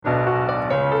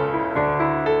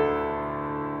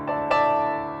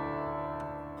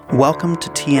Welcome to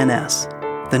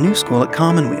TNS, the new school at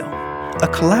Commonweal, a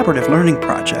collaborative learning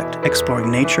project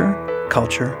exploring nature,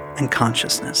 culture, and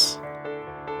consciousness.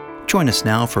 Join us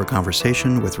now for a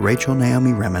conversation with Rachel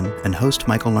Naomi Remen and host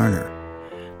Michael Lerner.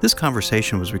 This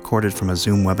conversation was recorded from a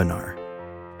Zoom webinar.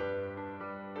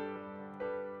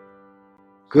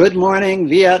 Good morning,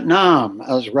 Vietnam,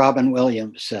 as Robin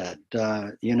Williams said.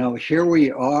 Here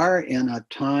we are in a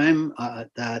time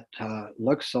that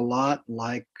looks a lot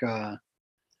like,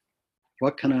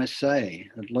 what can I say?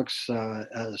 It looks,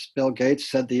 as Bill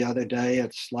Gates said the other day,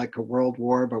 it's like a world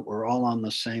war, but we're all on the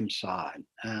same side.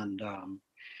 And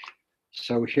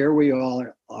so here we all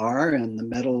are in the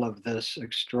middle of this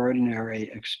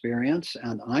extraordinary experience.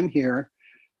 And I'm here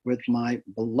with my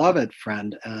beloved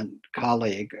friend and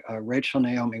colleague, Rachel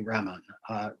Naomi Remen.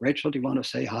 Rachel, do you want to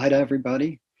say hi to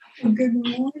everybody? Good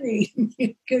morning.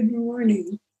 Good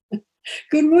morning.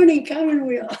 Good morning,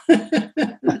 Commonweal.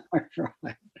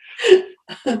 Right.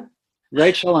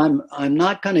 Rachel, I'm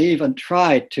not going to even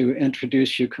try to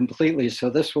introduce you completely, so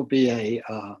this will be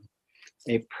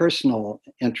a personal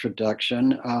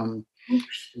introduction.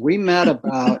 We met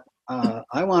about,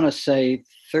 I want to say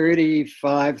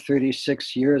 35,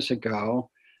 36 years ago.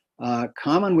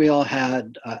 Commonweal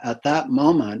had, at that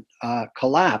moment,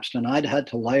 collapsed, and I'd had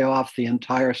to lay off the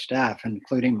entire staff,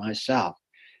 including myself.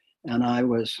 And I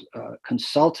was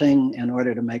consulting in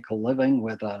order to make a living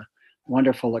with a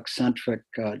wonderful eccentric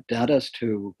dentist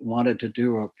who wanted to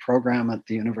do a program at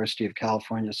the University of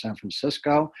California, San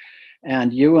Francisco.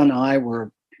 And you and I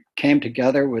came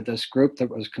together with this group that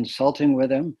was consulting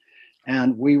with him.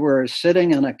 And we were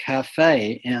sitting in a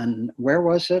cafe in, where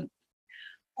was it?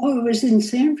 Oh, it was in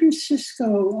San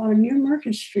Francisco, near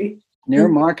Market Street. Near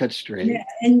Market Street. Yeah,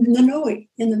 in the Noe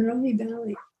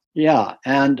Valley. Yeah,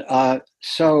 and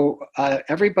so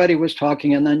everybody was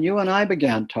talking, and then you and I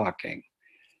began talking.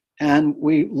 And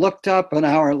we looked up an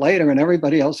hour later, and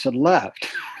everybody else had left.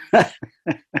 And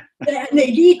they'd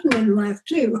eaten and left,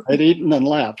 too. They'd eaten and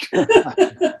left.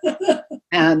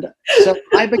 And so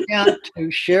I began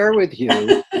to share with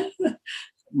you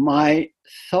my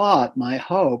thought, my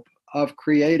hope of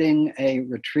creating a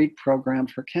retreat program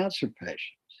for cancer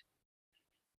patients.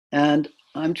 And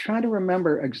I'm trying to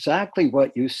remember exactly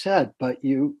what you said, but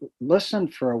you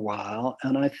listened for a while,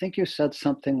 and I think you said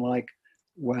something like,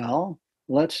 well,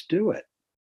 let's do it.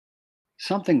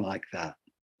 Something like that.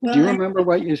 Well, do you remember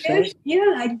what you said?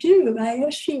 Yeah, I do. I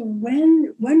asked you when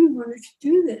you wanted to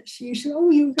do this. You said, oh,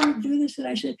 you're going to do this. And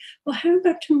I said, well, how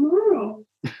about tomorrow?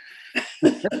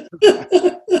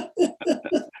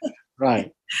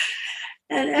 Right.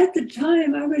 And at the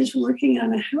time, I was working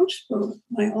on a houseboat.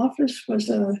 My office was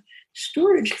a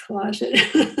storage closet,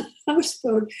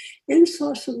 houseboat in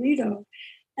Sausalito.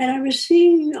 And I was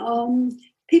seeing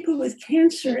people with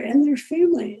cancer and their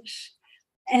families.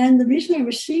 And the reason I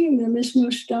was seeing them is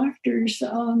most doctors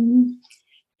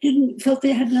felt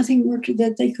they had nothing more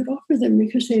that they could offer them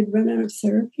because they had run out of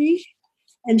therapy.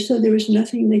 And so there was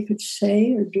nothing they could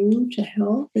say or do to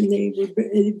help. And they were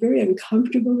very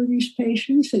uncomfortable with these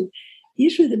patients. And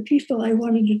these were the people I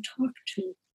wanted to talk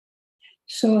to.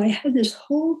 So I had this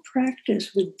whole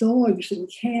practice with dogs and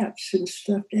cats and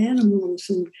stuffed animals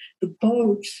and the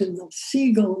boats and the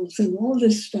seagulls and all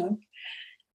this stuff.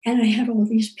 And I had all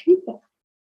these people.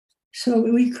 So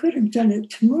we could have done it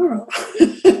tomorrow.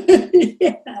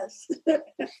 Yes.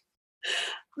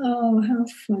 Oh, how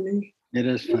funny. It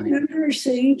is funny. I remember her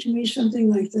saying to me something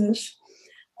like this.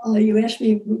 You asked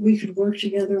me if we could work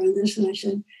together on this, and I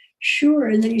said, sure.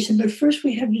 And then you said, but first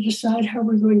we have to decide how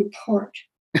we're going to part.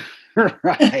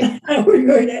 Right. How we're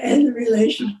going to end the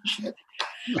relationship.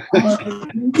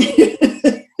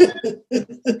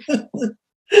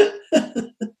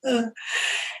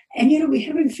 And we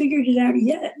haven't figured it out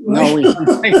yet. Right? No, we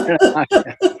haven't figured it out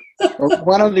yet.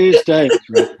 One of these days.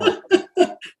 Right?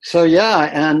 So yeah,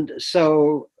 and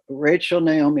so Rachel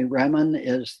Naomi Remen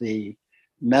is the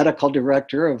medical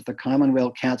director of the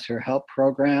Commonweal Cancer Help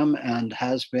Program and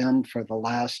has been for the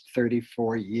last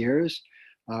 34 years.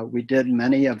 We did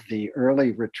many of the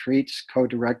early retreats,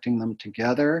 co-directing them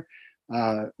together.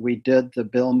 We did the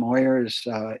Bill Moyers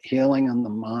Healing in the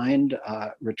Mind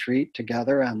retreat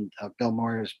together, and Bill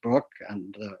Moyers' book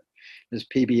and his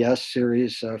PBS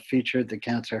series featured the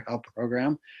Cancer Help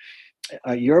Program.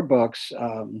 Your books,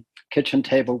 Kitchen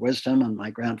Table Wisdom and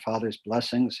My Grandfather's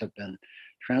Blessings, have been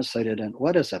translated in,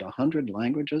 what is it, 100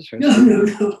 languages? Or No,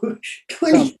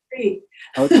 23.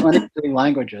 23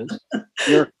 languages.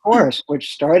 Your course,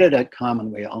 which started at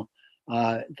Commonweal,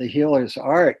 the Healer's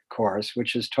Art course,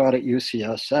 which is taught at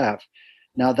UCSF,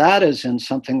 Now that is in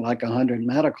something like 100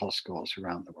 medical schools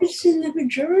around the world. It's in the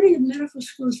majority of medical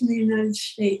schools in the United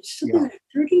States. Something like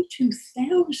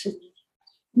 32,000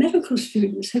 medical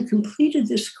students have completed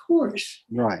this course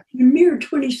Right. in a mere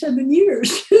 27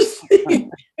 years.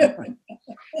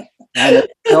 And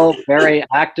it's still very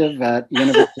active at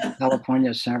University of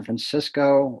California, San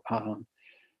Francisco.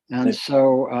 And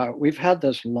so we've had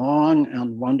this long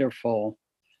and wonderful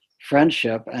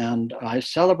friendship, and I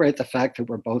celebrate the fact that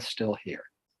we're both still here.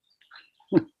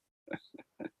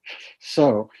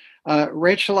 So,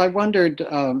 Rachel, I wondered,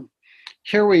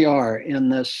 here we are in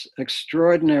this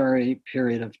extraordinary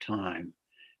period of time.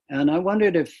 And I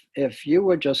wondered if you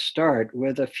would just start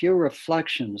with a few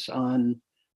reflections on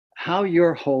how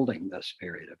you're holding this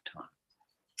period of time.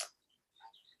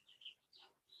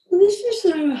 This is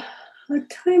a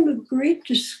time of great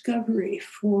discovery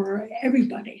for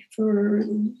everybody, for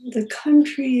the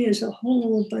country as a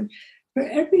whole, but for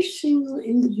every single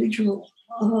individual.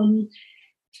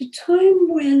 It's a time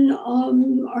when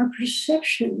our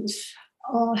perceptions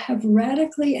have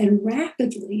radically and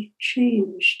rapidly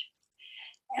changed.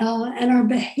 And our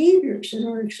behaviors and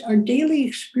our daily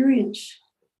experience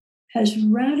has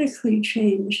radically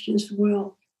changed as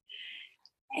well.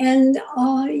 And,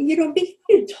 beginning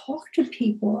to talk to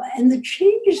people, and the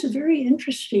change is a very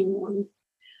interesting one.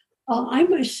 I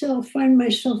myself find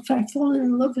myself, I've fallen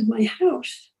in love with my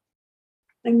house.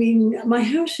 I mean, my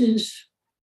house is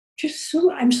just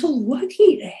I'm so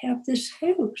lucky to have this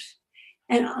house.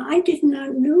 And I did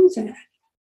not know that.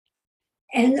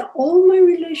 And all my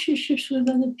relationships with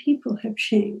other people have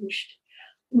changed.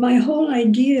 My whole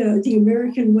idea, the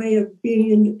American way of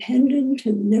being independent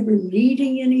and never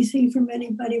needing anything from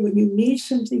anybody, when you need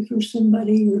something from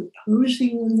somebody, you're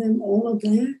imposing on them, all of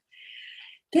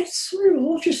that sort of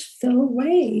all just fell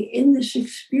away in this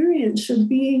experience of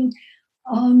being,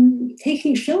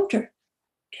 taking shelter.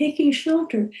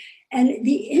 And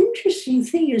the interesting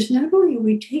thing is, not only are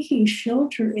we taking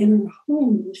shelter in our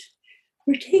homes,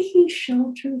 we're taking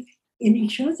shelter in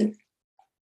each other.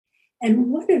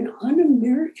 And what an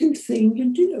un-American thing to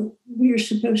do. We are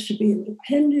supposed to be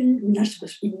independent, we're not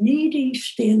supposed to be needy,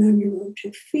 stand on your own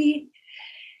 2 feet.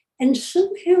 And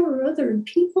somehow or other,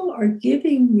 people are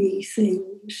giving me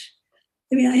things.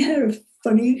 I mean, I had a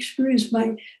funny experience.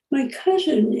 My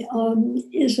cousin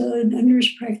is a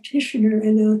nurse practitioner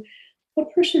and a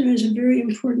person who has a very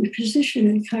important position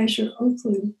in Kaiser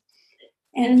Oakland.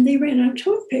 And they ran out of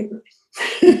toilet paper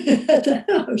at the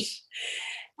house.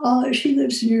 She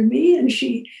lives near me, and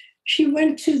she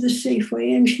went to the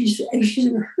Safeway, and she's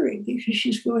in a hurry because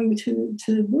she's going to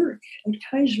work at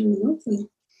Kaiser in Oakland.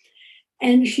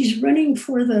 And she's running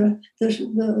for the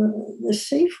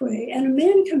Safeway, and a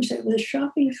man comes out with a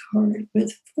shopping cart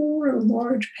with 4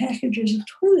 large packages of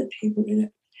toilet paper in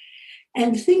it.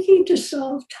 And thinking to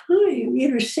solve time,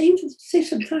 save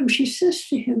some time, she says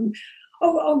to him,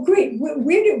 "Oh, great!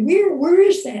 Where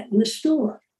is that in the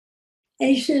store?" And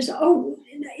he says, "Oh,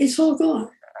 it's all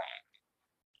gone."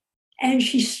 And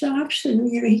she stops, and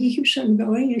he keeps on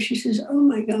going, and she says, "Oh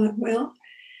my God, well."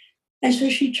 And so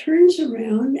she turns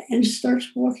around and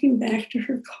starts walking back to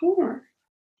her car.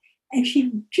 And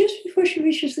just before she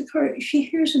reaches the car, she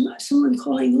hears someone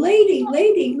calling, "Lady,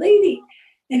 lady, lady."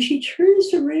 And she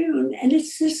turns around, and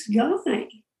it's this guy.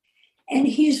 And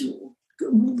he's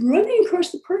running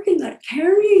across the parking lot,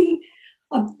 carrying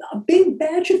a big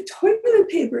batch of toilet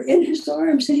paper in his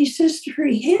arms. And he says to her,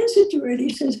 he hands it to her, and he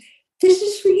says, "This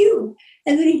is for you."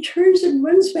 And then he turns and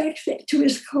runs back to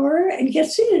his car and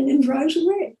gets in and drives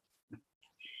away.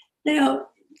 Now,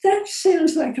 that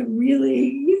sounds like a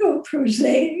really,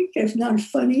 prosaic, if not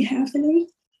funny happening.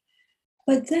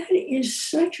 But that is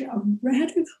such a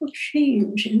radical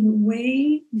change in the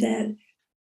way that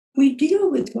we deal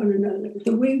with one another,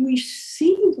 the way we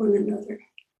see one another.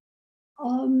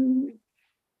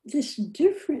 This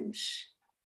difference.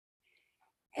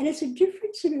 And it's a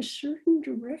difference in a certain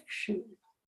direction.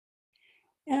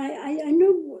 And I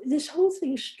know this whole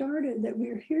thing started that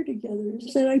we're here together,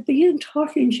 is that I began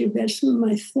talking to you about some of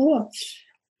my thoughts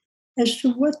as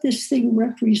to what this thing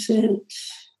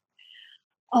represents.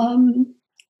 And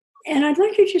I'd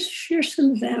like to just share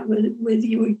some of that with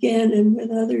you again and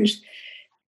with others.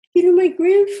 My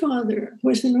grandfather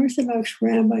was an Orthodox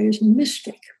rabbi, as a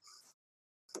mystic.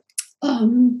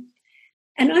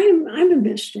 And I'm a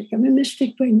mystic. I'm a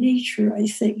mystic by nature, I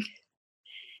think.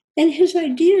 And his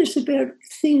ideas about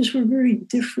things were very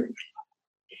different.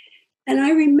 And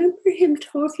I remember him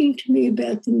talking to me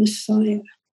about the Messiah.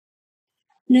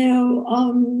 Now,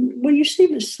 when you say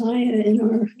Messiah in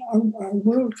our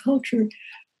world culture,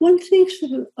 one thinks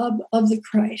of the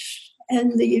Christ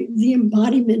and the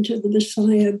embodiment of the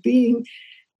Messiah being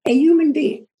a human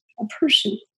being, a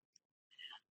person.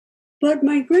 But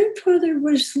my grandfather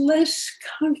was less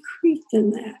concrete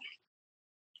than that.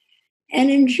 And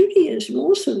in Judaism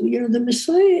also, the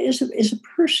Messiah is a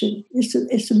person,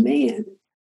 it's a man.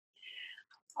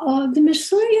 The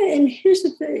Messiah in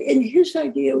his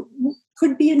idea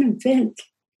could be an event.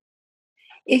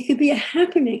 It could be a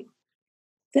happening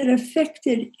that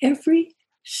affected every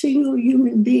single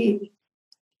human being,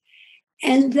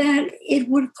 and that it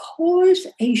would cause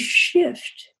a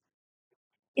shift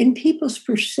in people's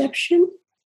perception,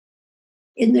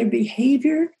 in their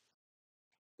behavior,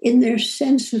 in their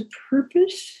sense of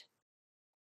purpose,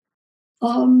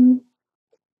 that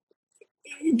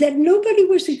nobody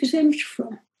was exempt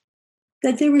from,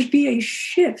 that there would be a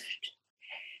shift.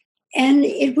 And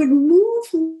it would move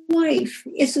life.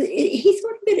 He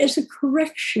thought of it as a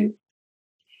correction,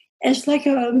 as like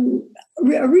a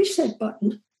reset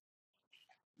button.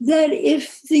 That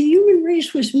if the human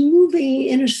race was moving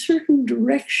in a certain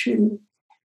direction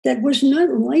that was not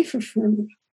life affirming,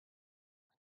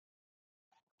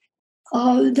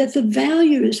 that the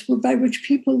values by which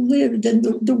people lived and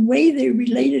the way they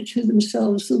related to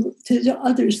themselves, to the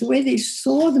others, the way they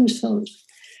saw themselves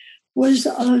was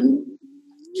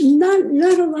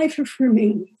not a life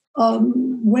affirming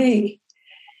way,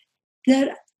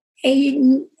 that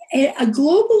a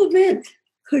global event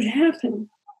could happen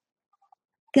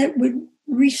that would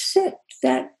reset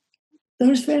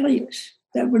those values,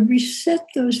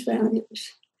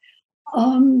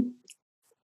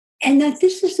 and that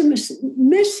this is a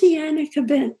messianic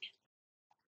event.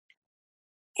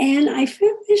 And I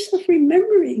found myself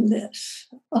remembering this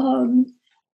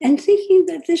and thinking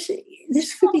that this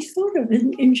could be thought of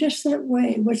in just that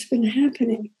way, what's been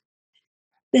happening,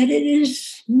 that it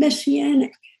is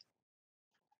messianic,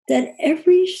 that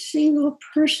every single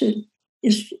person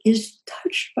is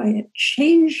touched by it,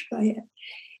 changed by it,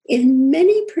 in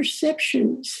many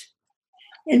perceptions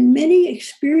and many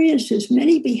experiences,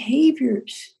 many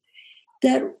behaviors,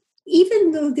 that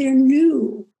even though they're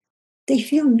new, they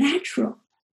feel natural.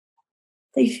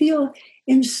 They feel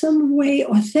in some way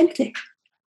authentic.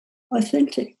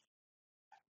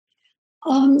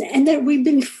 And that we've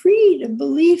been freed of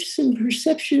beliefs and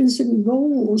perceptions and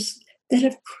goals that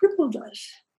have crippled us.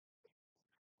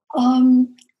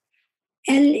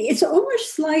 And it's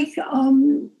almost like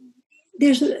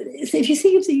if you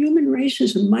think of the human race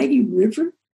as a mighty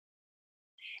river,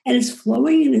 and it's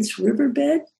flowing in its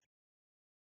riverbed,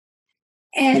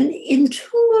 and in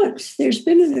 2 months, there's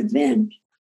been an event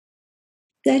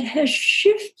that has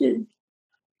shifted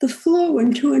the flow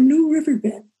into a new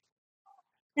riverbed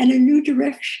and a new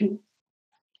direction.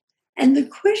 And the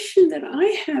question that I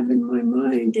have in my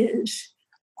mind is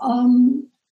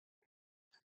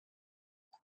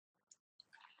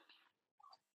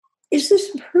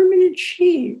this a permanent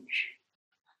change?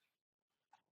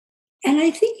 And I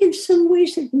think in some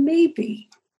ways it may be.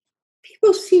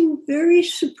 People seem very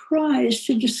surprised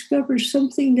to discover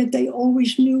something that they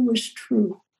always knew was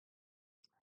true.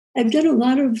 I've done a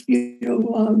lot of,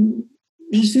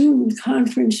 Zoom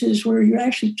conferences where you're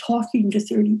actually talking to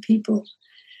 30 people,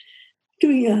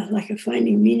 doing a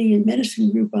Finding Meaning in Medicine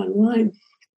group online.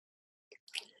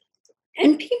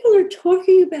 And people are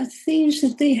talking about things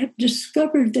that they have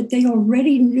discovered that they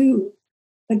already knew,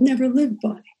 but never lived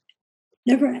by,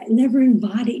 never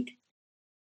embodied.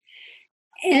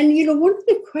 And, one of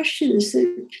the questions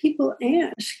that people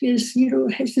ask is,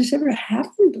 has this ever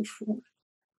happened before?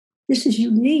 This is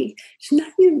unique. It's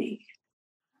not unique.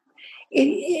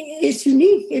 It's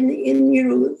unique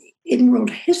in world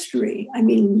history. I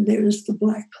mean, there's the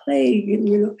Black Plague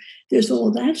and, there's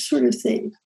all that sort of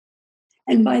thing.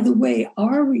 And by the way,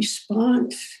 our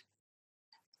response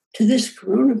to this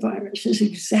coronavirus is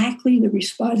exactly the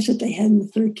response that they had in the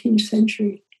 13th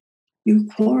century. You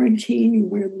quarantine, you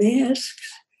wear masks.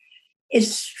 It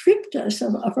stripped us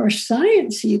of our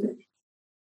science even.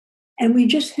 And we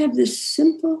just have this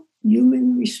simple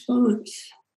human response.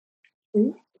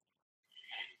 Okay?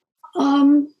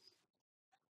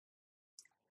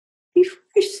 Before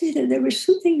I say that, there was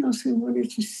something else I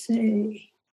wanted to say.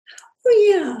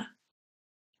 Oh,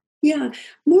 yeah.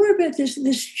 More about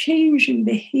this change in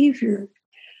behavior,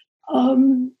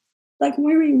 like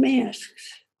wearing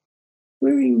masks.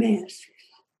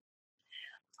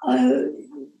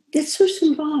 That's so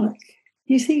symbolic.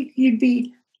 You think you'd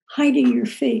be hiding your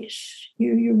face.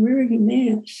 You're wearing a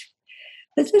mask.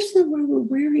 But that's not why we're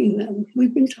wearing them.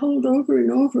 We've been told over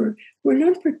and over, we're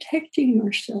not protecting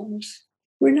ourselves.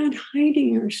 We're not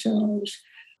hiding ourselves.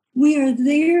 We are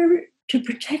there to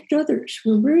protect others.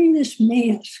 We're wearing this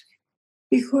mask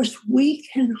because we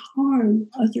can harm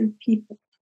other people.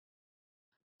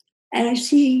 And I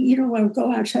see, I'll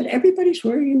go outside, everybody's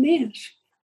wearing a mask.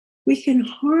 We can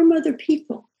harm other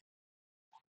people.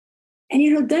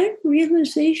 And that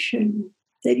realization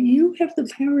that you have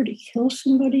the power to kill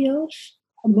somebody else,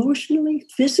 emotionally,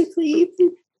 physically,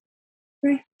 even,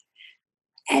 right?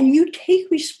 And you take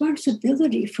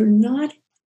responsibility for not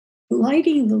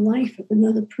blighting the life of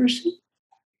another person.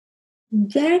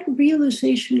 That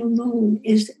realization alone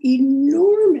is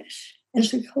enormous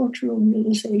as a cultural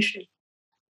realization.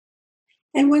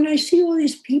 And when I see all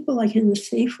these people like in the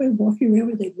Safeway walking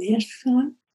around with their masks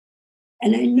on,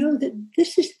 and I know that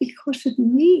this is because of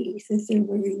me that they're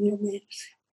wearing their masks.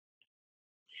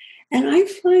 And I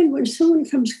find when someone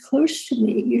comes close to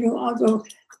me, I'll go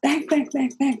back, back,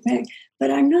 back, back, back.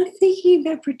 But I'm not thinking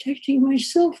about protecting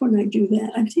myself when I do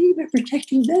that. I'm thinking about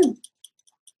protecting them.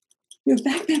 You're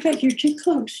back, back, back. You're too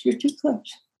close. You're too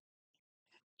close.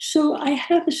 So I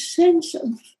have a sense of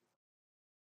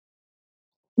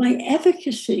my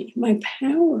efficacy, my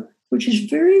power, which is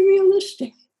very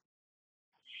realistic,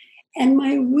 and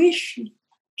my wish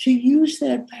to use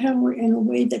that power in a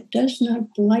way that does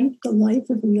not blight the life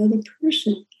of another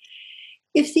person.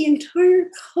 If the entire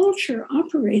culture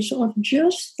operates off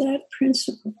just that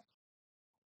principle,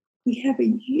 we have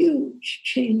a huge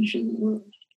change in the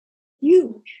world.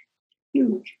 Huge,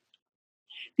 huge.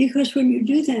 Because when you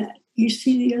do that, you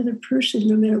see the other person,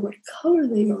 no matter what color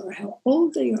they are, how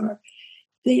old they are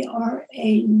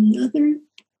another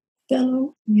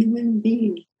fellow human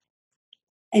being.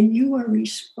 And you are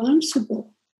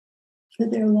responsible for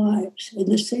their lives in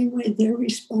the same way they're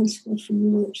responsible for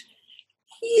yours.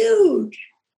 Huge,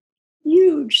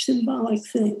 huge symbolic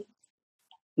thing.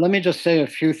 Let me just say a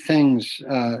few things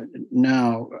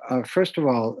now. First of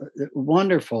all,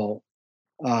 wonderful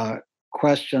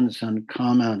questions and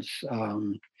comments.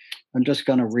 I'm just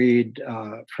going to read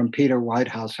from Peter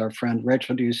Whitehouse, our friend.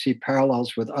 Rachel, do you see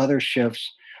parallels with other shifts,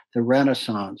 the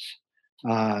Renaissance?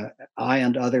 I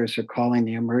and others are calling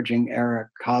the emerging era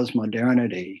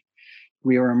cosmodernity.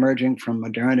 We are emerging from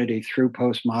modernity through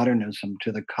postmodernism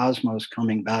to the cosmos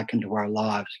coming back into our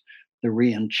lives, the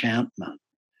re-enchantment.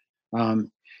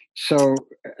 So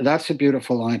that's a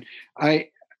beautiful line. I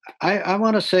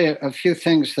want to say a few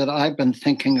things that I've been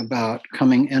thinking about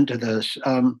coming into this.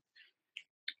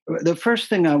 The first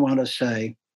thing I want to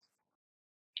say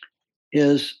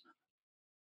is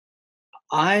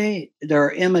there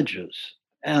are images,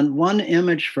 and one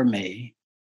image for me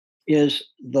is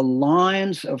the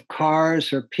lines of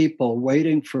cars or people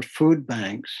waiting for food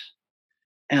banks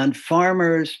and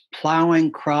farmers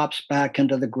plowing crops back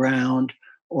into the ground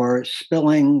or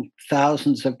spilling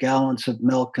thousands of gallons of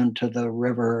milk into the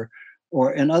river.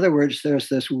 Or in other words, there's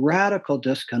this radical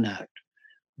disconnect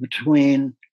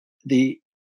between the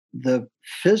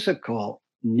physical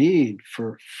need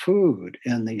for food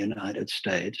in the United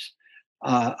States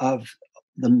of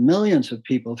the millions of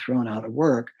people thrown out of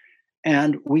work,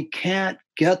 and we can't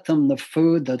get them the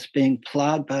food that's being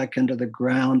plowed back into the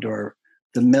ground, or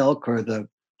the milk, or the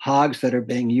hogs that are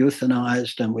being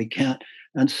euthanized, and we can't.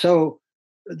 And so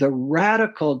the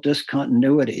radical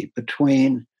discontinuity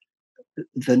between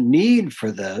the need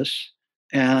for this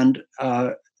and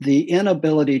the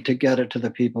inability to get it to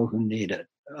the people who need it,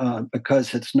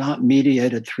 because it's not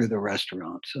mediated through the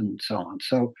restaurants and so on.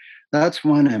 So that's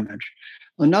one image.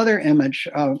 Another image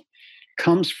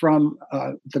comes from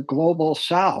the global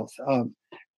South.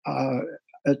 A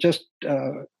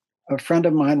friend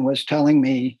of mine was telling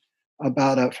me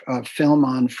about a film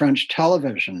on French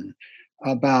television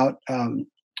about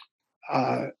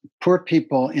poor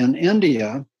people in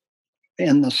India,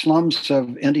 in the slums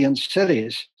of Indian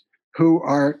cities, who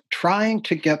are trying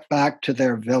to get back to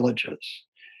their villages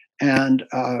and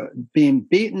being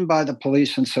beaten by the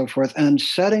police and so forth, and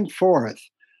setting forth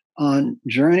on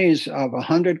journeys of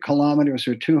 100 kilometers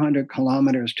or 200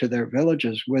 kilometers to their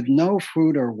villages with no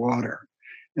food or water.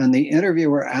 And the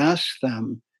interviewer asks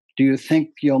them, "Do you think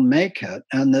you'll make it?"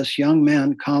 And this young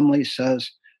man calmly says,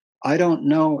 "I don't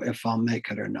know if I'll make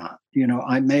it or not.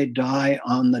 I may die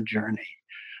on the journey."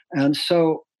 And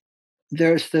so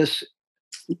there's this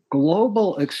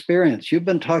global experience. You've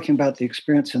been talking about the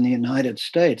experience in the United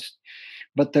States,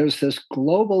 but there's this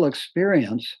global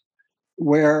experience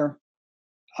where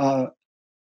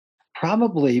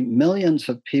probably millions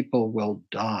of people will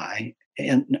die,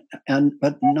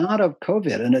 but not of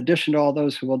COVID. In addition to all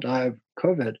those who will die of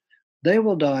COVID, they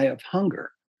will die of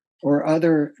hunger or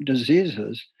other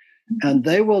diseases, and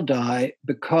they will die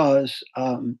because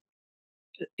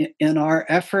in our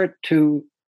effort to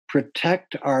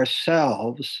protect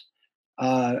ourselves,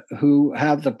 who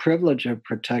have the privilege of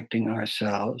protecting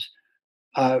ourselves,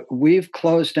 we've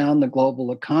closed down the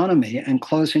global economy, and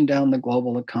closing down the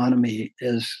global economy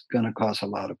is going to cause a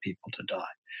lot of people to die.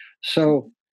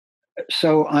 So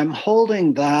I'm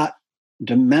holding that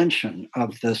dimension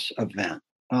of this event.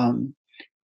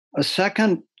 A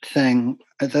second thing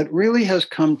that really has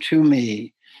come to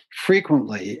me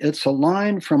frequently, it's a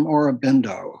line from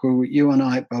Aurobindo, who you and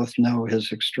I both know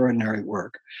his extraordinary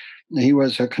work. He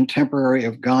was a contemporary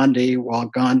of Gandhi. While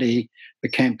Gandhi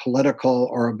became political,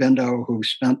 Aurobindo, who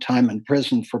spent time in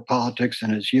prison for politics in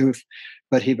his youth,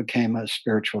 but he became a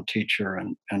spiritual teacher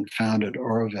and founded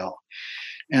Auroville.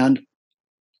 And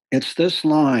it's this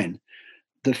line: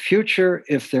 the future,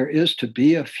 if there is to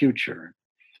be a future,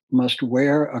 must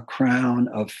wear a crown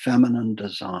of feminine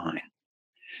design.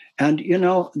 And,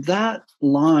 that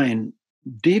line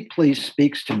deeply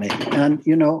speaks to me. And,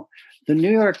 the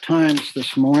New York Times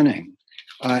this morning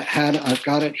I've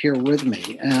got it here with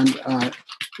me, and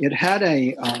it had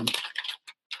a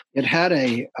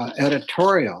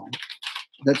editorial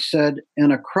that said,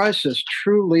 in a crisis,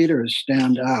 true leaders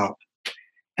stand out.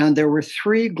 And there were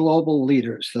 3 global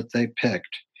leaders that they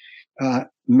picked.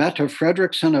 Mette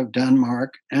Frederiksen of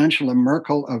Denmark, Angela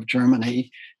Merkel of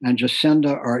Germany, and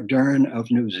Jacinda Ardern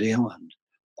of New Zealand.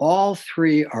 All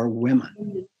 3 are women.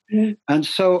 Mm-hmm. And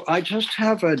so I just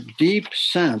have a deep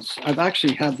sense, I've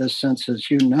actually had this sense, as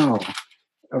you know,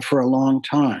 for a long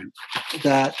time,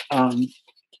 that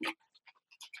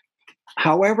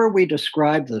however we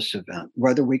describe this event,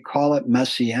 whether we call it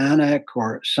messianic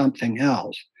or something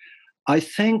else, I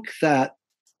think that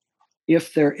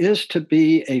if there is to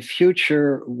be a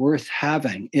future worth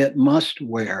having, it must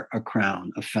wear a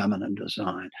crown of feminine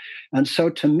design. And so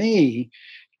to me,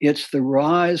 it's the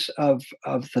rise of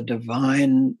the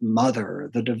divine mother,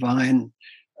 the divine,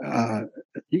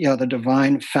 the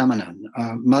divine feminine,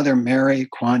 Mother Mary,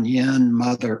 Kuan Yin,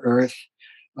 Mother Earth,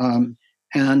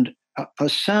 and a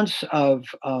sense of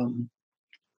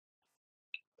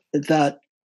that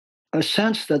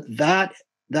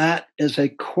is a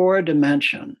core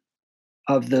dimension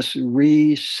of this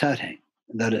resetting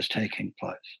that is taking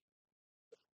place.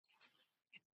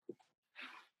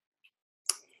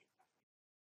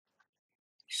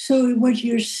 So what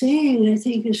you're saying, I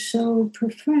think, is so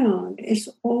profound. It's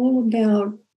all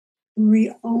about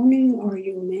re-owning our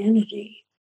humanity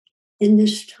in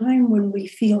this time when we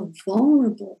feel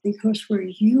vulnerable because we're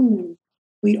human.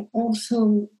 We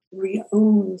also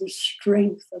re-own the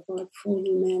strength of our full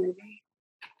humanity.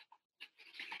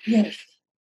 Yes.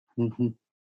 Mm-hmm.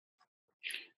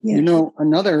 Yes.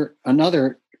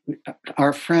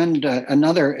 Our friend,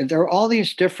 there are all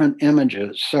these different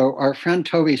images. So our friend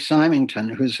Toby Symington,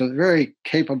 who's a very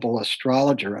capable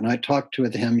astrologer, and I talked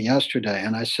with him yesterday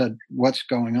and I said, what's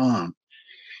going on?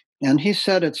 And he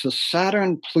said it's a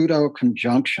Saturn-Pluto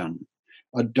conjunction,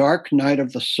 a dark night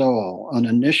of the soul, an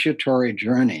initiatory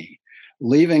journey,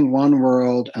 leaving one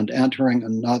world and entering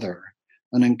another,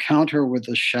 an encounter with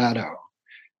the shadow,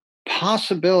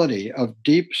 possibility of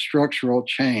deep structural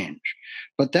change.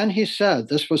 But then he said,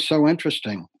 this was so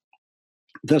interesting,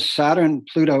 the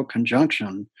Saturn-Pluto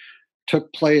conjunction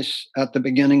took place at the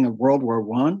beginning of World War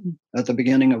I, at the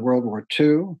beginning of World War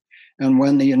II, and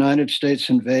when the United States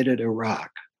invaded Iraq.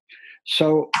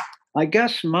 So I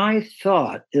guess my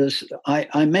thought is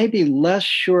I may be less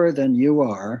sure than you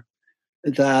are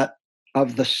that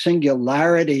of the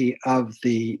singularity of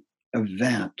the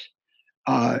event.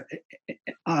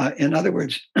 In other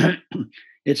words,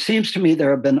 it seems to me there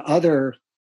have been other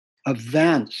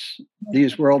events,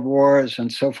 these world wars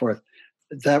and so forth,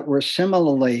 that were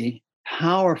similarly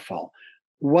powerful.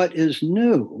 What is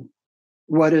new,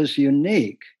 what is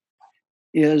unique,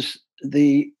 is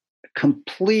the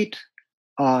complete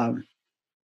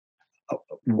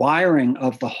wiring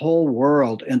of the whole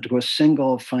world into a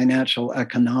single financial,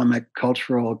 economic,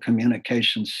 cultural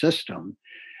communication system.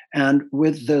 And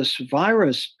with this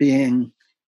virus being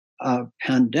a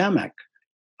pandemic,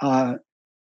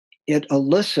 it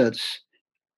elicits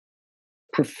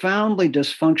profoundly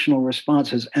dysfunctional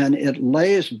responses, and it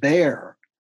lays bare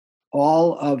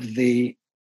all of the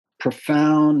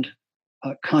profound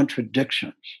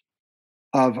contradictions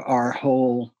of our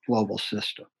whole global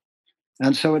system.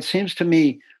 And so it seems to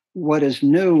me what is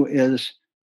new is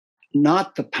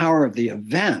not the power of the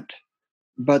event,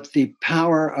 but the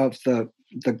power of the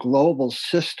global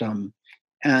system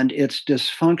and its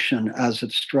dysfunction as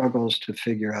it struggles to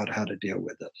figure out how to deal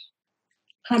with this.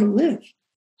 How to live.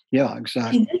 Yeah,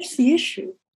 exactly. And that's the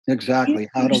issue. Exactly.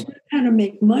 How to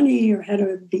make money or how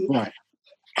to be. Right.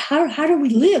 How do we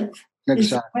live? Exactly. Is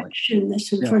the question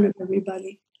that's in front of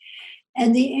everybody.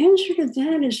 And the answer to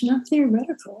that is not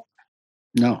theoretical.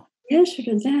 No. The answer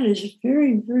to that is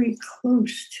very, very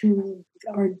close to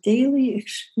our daily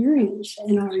experience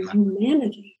and our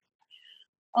humanity.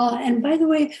 And by the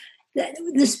way,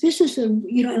 this business of,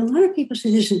 and a lot of people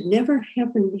say this has never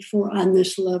happened before on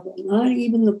this level, not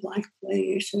even the Black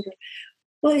Plague, etc.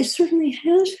 Well, it certainly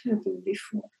has happened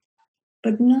before,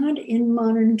 but not in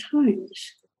modern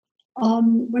times.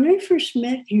 When I first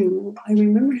met you, I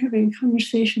remember having a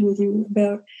conversation with you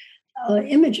about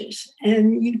images,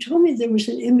 and you told me there was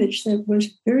an image that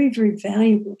was very, very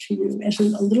valuable to you as a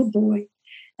little boy,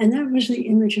 and that was the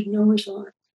image of Noah's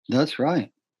Ark. That's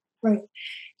right. Right.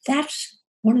 That's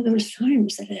one of those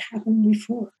times that had happened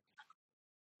before.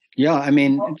 Yeah, I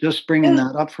mean, just bringing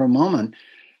that up for a moment.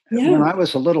 Yeah. When I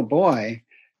was a little boy,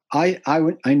 I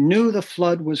knew the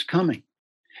flood was coming,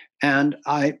 and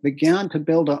I began to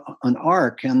build an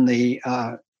ark in the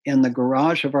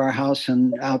garage of our house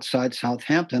outside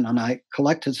Southampton, and I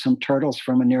collected some turtles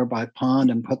from a nearby pond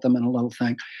and put them in a little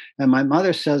thing. And my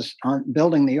mother says, on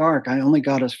building the ark, I only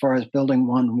got as far as building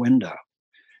one window.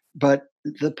 But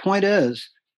the point is,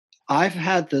 I've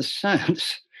had this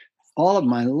sense all of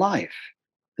my life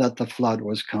that the flood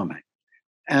was coming.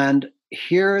 And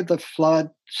here the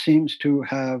flood seems to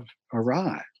have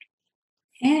arrived.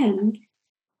 And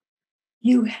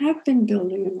you have been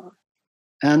building an ark.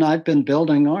 And I've been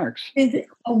building arks. With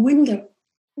a window.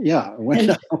 Yeah, a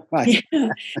window. Right. Yeah,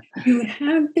 you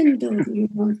have been building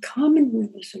an ark. Commonweal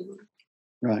is an ark.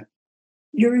 Right.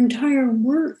 Your entire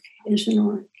work is an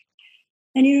ark.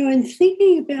 And, in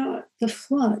thinking about the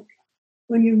flood,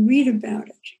 when you read about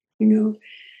it,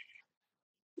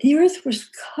 the earth was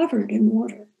covered in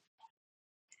water.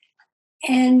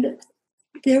 And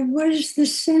there was the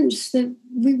sense that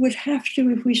we would have to,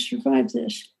 if we survive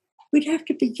this, we'd have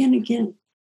to begin again.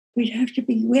 We have to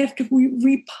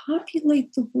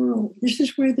repopulate the world. This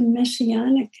is where the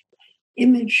messianic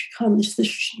image comes,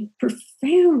 this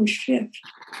profound shift.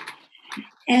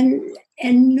 And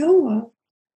Noah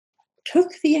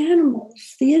took the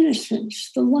animals, the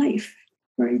innocents, the life,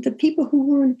 right? The people who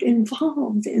weren't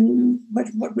involved in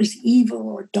what was evil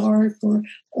or dark or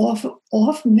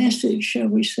off message, shall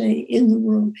we say, in the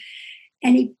world.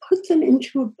 And he put them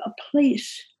into a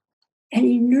place, and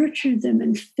he nurtured them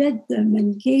and fed them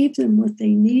and gave them what they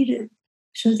needed,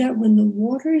 so that when the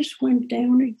waters went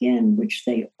down again, which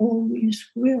they always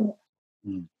will,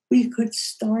 we could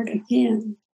start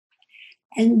again.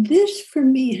 And this, for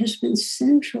me, has been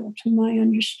central to my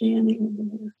understanding of the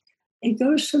work. It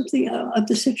goes something of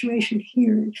the situation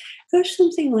here. It goes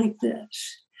something like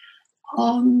this.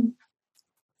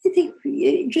 I think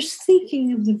just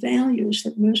thinking of the values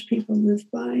that most people live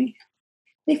by,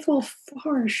 they fall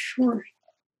far short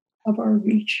of our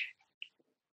reach.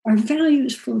 Our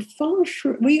values fall far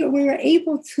short. We are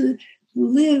able to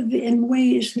live in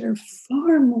ways that are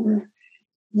far more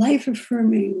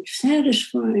life-affirming,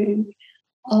 satisfying,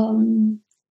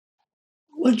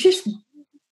 just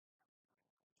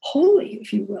holy,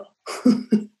 if you will,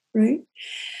 right?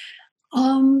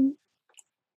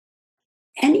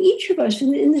 And each of us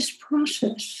in this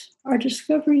process are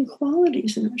discovering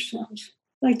qualities in ourselves,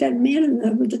 like that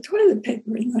man with the toilet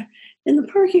paper in the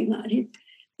parking lot.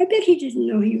 I bet he didn't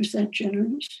know he was that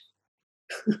generous.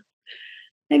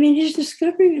 I mean, he's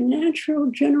discovering a natural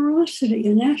generosity,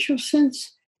 a natural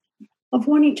sense of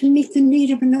wanting to meet the need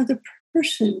of another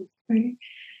person, right?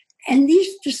 And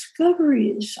these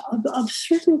discoveries of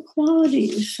certain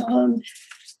qualities,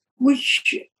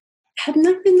 which have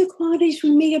not been the qualities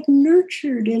we may have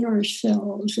nurtured in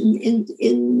ourselves in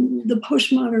the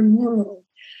postmodern world.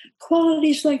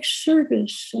 Qualities like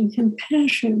service and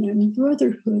compassion and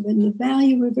brotherhood and the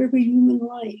value of every human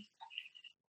life.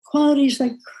 Qualities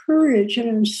like courage and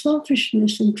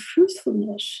unselfishness and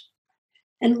truthfulness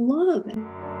and love.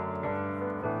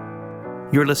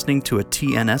 You're listening to a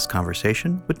TNS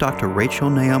conversation with Dr. Rachel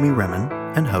Naomi Remen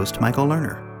and host Michael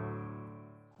Lerner.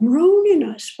 Grown in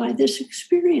us by this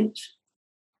experience.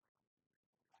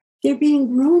 They're being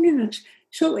grown in us.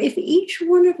 So if each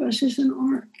one of us is an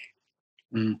ark.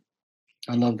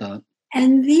 I love that.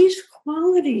 And these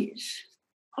qualities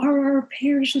are our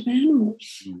pairs of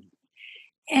animals.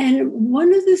 And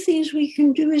one of the things we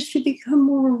can do is to become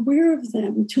more aware of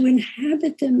them, to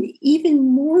inhabit them even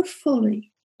more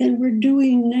fully than we're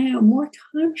doing now, more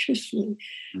consciously,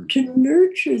 to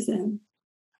nurture them,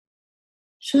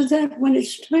 so that when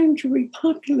it's time to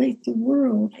repopulate the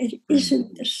world, it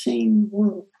isn't the same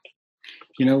world.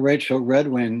 Rachel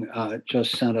Redwing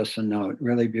just sent us a note,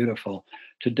 really beautiful.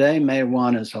 Today, May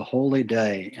 1 is a holy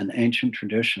day in ancient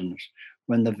traditions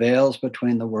when the veils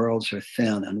between the worlds are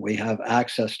thin and we have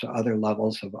access to other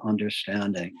levels of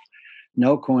understanding.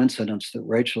 no coincidence that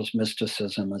Rachel's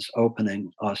mysticism is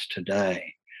opening us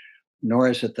today, nor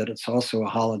is it that it's also a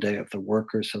holiday of the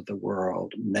workers of the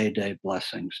world. May Day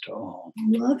blessings to all.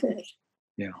 Love it.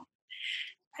 Yeah.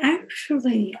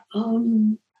 Actually,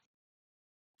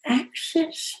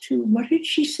 access to, what did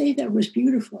she say that was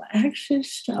beautiful?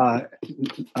 Access to.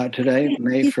 Today,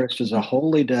 May 1st, is a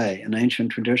holy day in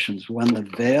ancient traditions when the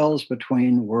veils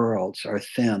between worlds are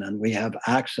thin and we have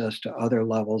access to other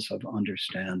levels of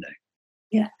understanding.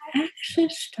 Yeah,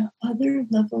 access to other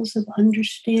levels of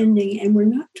understanding. And we're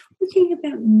not talking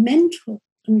about mental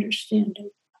understanding.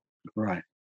 Right.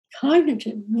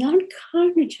 Cognitive, not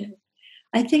cognitive.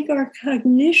 I think our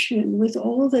cognition, with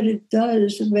all that it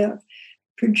does about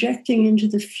projecting into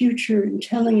the future and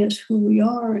telling us who we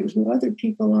are and who other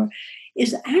people are,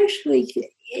 is actually,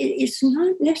 it's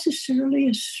not necessarily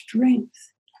a strength.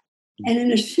 And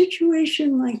in a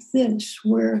situation like this,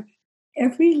 where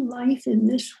every life in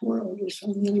this world is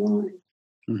on the line.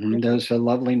 Mm-hmm. There's a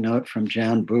lovely note from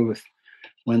Jan Booth.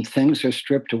 When things are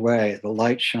stripped away, the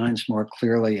light shines more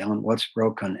clearly on what's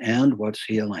broken and what's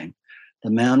healing. The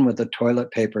man with the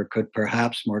toilet paper could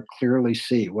perhaps more clearly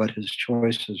see what his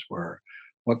choices were,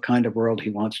 what kind of world he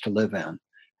wants to live in,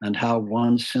 and how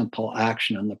one simple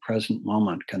action in the present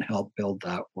moment can help build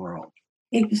that world.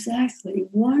 Exactly.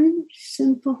 One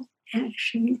simple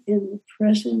action in the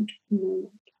present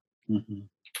moment. Mm-hmm.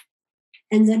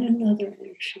 And then another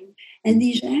action. And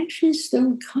these actions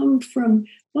don't come from,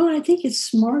 well, I think it's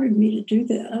smart of me to do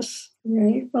this,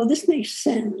 right? Well, this makes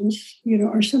sense,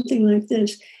 or something like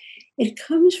this. It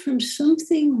comes from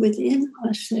something within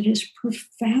us that is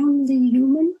profoundly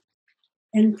human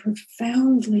and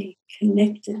profoundly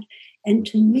connected. And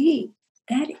to me,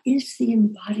 that is the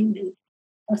embodiment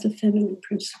of the feminine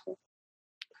principle.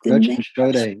 Gretchen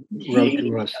Schode wrote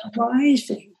to us.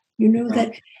 Rising,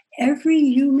 that every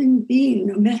human being,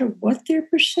 no matter what their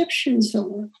perceptions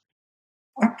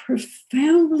are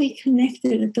profoundly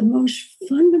connected at the most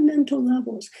fundamental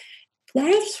levels.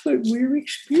 That's what we're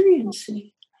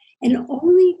experiencing. And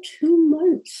only 2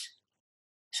 months.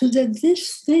 So that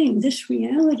this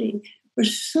reality,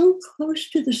 was so close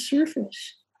to the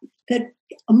surface that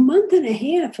a month and a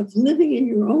half of living in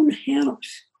your own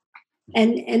house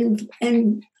and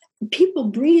people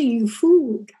bringing you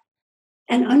food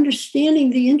and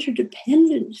understanding the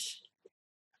interdependence,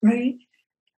 right?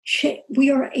 We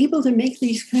are able to make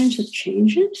these kinds of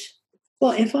changes.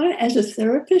 Well, as a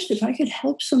therapist, if I could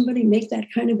help somebody make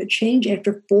that kind of a change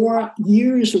after 4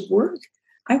 years of work,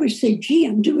 I would say, gee,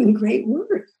 I'm doing great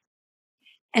work.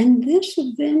 And this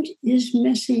event is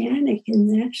messianic in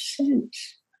that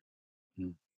sense.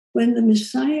 When the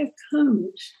Messiah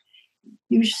comes,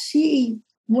 you see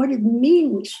what it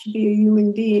means to be a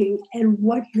human being and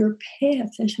what your path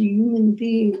as a human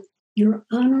being, your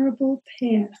honorable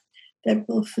path that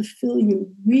will fulfill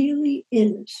you really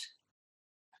is.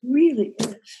 Really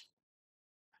is.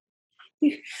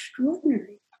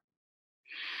 Extraordinary.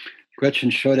 Gretchen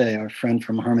Schode, our friend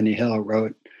from Harmony Hill,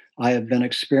 wrote, I have been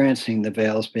experiencing the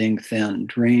veils being thin.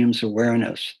 Dreams,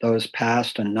 awareness, those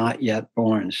past and not yet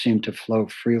born seem to flow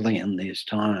freely in these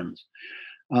times.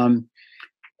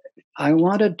 I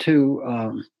wanted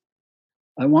to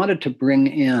bring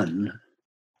in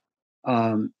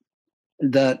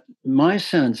that my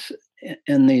sense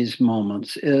in these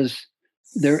moments is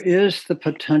there is the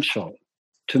potential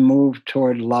to move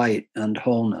toward light and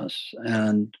wholeness,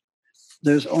 and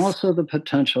there's also the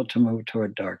potential to move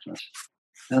toward darkness.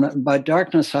 And by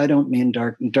darkness, I don't mean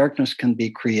darkness can be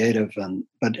creative,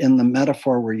 but in the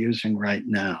metaphor we're using right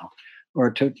now,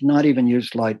 or to not even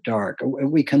use light dark,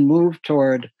 we can move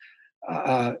toward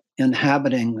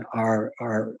inhabiting our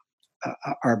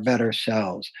better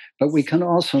selves, but we can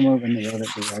also move in the other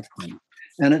direction.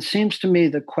 And it seems to me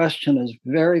the question is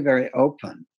very, very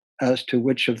open as to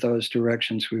which of those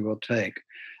directions we will take.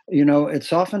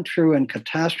 It's often true in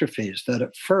catastrophes that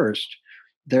at first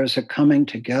there's a coming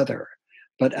together.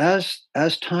 But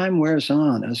as time wears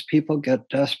on, as people get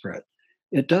desperate,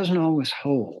 it doesn't always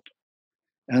hold.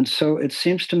 And so it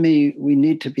seems to me we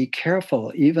need to be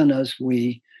careful, even as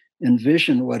we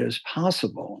envision what is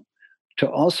possible, to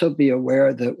also be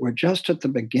aware that we're just at the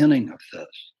beginning of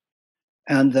this,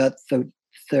 and that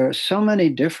there are so many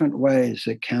different ways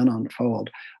it can unfold.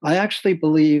 I actually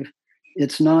believe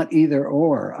it's not either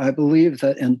or. I believe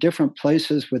that in different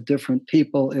places with different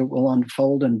people, it will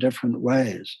unfold in different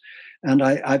ways. And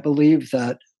I believe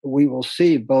that we will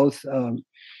see both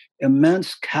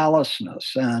immense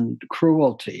callousness and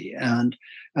cruelty, and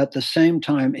at the same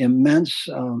time, immense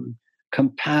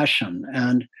compassion.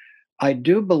 And I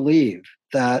do believe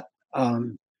that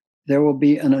there will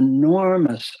be an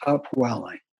enormous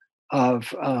upwelling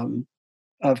of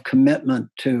of commitment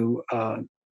to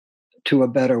a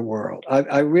better world.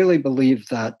 I really believe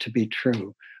that to be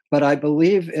true, but I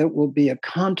believe it will be a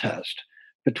contest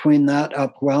between that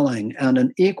upwelling and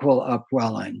an equal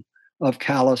upwelling of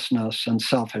callousness and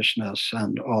selfishness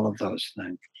and all of those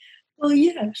things. Well,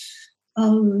 yes.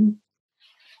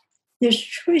 There's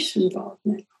choice involved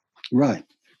now. Right.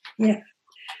 Yeah.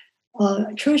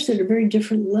 Choice at a very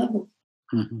different level.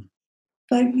 Mm-hmm.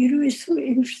 But, it's so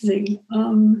interesting.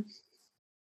 Our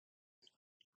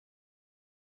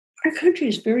country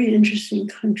is a very interesting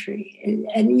country.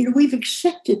 And we've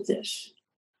accepted this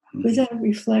without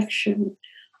reflection.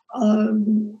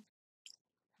 One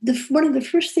of the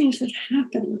first things that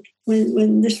happened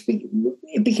when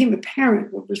it became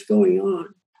apparent what was going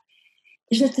on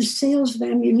is that the sales of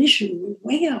ammunition went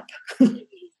way up.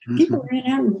 People ran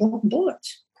out and bought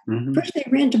bullets. Mm-hmm. First they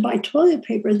ran to buy toilet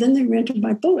paper, then they ran to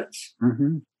buy bullets.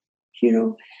 Mm-hmm.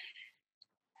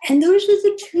 And those are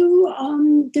the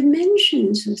two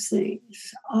dimensions of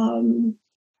things.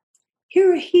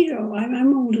 Hirohito,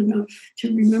 I'm old enough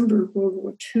to remember World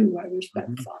War II. I was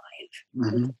about 5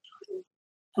 at the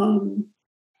time.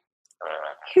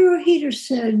 Hirohito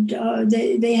said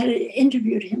they had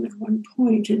interviewed him at one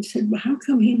point and said, well, how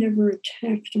come he never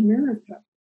attacked America?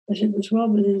 Because it was well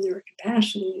within their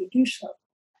capacity to do so.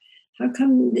 How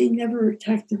come they never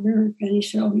attacked America? And he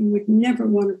said, he would never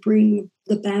want to bring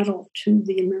the battle to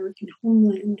the American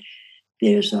homeland.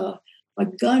 There's a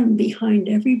gun behind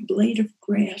every blade of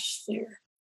grass there.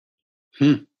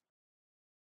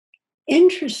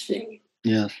 Interesting.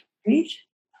 Yes. Right?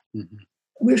 Mm-hmm.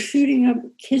 We're shooting up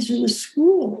kids in the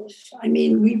schools. I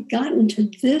mean, we've gotten to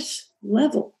this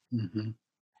level. Mm-hmm.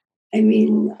 I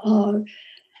mean,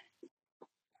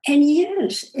 and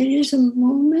yes, it is a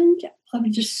moment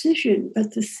of decision.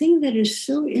 But the thing that is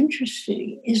so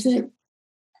interesting is that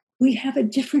we have a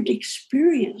different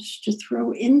experience to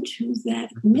throw into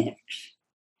that mix.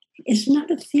 It's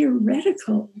not a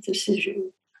theoretical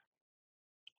decision.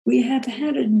 We have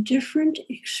had a different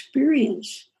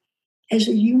experience as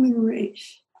a human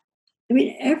race. I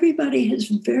mean, everybody is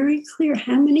very clear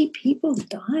how many people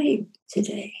died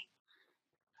today.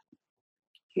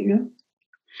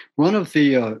 One of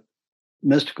the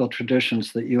mystical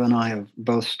traditions that you and I have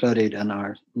both studied in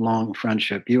our long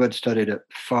friendship, you had studied it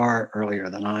far earlier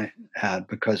than I had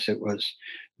because it was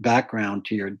background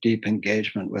to your deep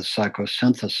engagement with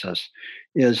psychosynthesis,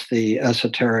 is the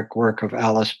esoteric work of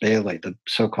Alice Bailey, the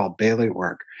so-called Bailey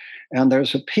work. And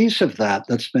there's a piece of that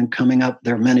that's been coming up.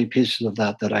 There are many pieces of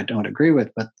that I don't agree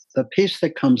with, but the piece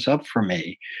that comes up for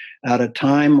me at a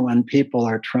time when people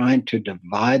are trying to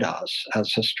divide us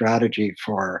as a strategy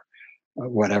for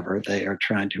whatever they are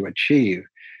trying to achieve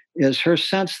is her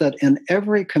sense that in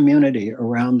every community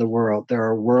around the world, there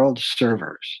are world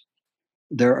servers.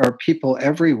 There are people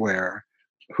everywhere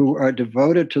who are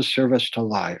devoted to service to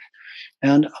life.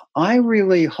 And I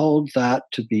really hold that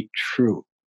to be true.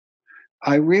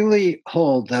 I really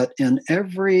hold that in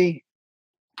every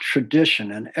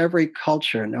tradition, in every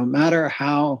culture, no matter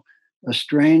how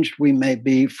estranged we may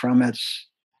be from its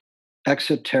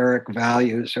exoteric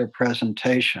values or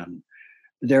presentation,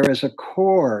 there is a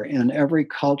core in every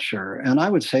culture, and I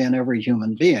would say in every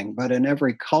human being, but in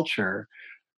every culture,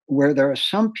 where there are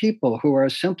some people who are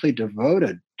simply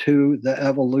devoted to the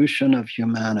evolution of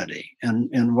humanity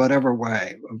in whatever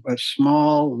way,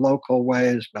 small local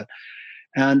ways,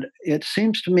 and it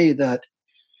seems to me that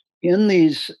in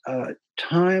these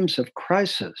times of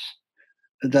crisis,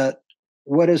 that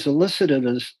what is elicited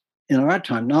is, in our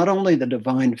time, not only the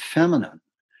divine feminine,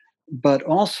 but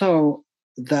also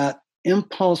that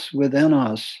impulse within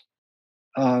us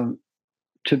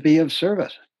to be of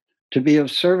service, to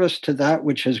that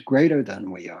which is greater than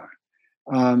we are.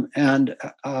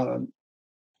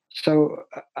 So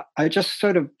I just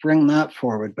sort of bring that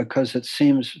forward because it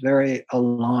seems very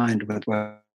aligned with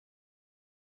what.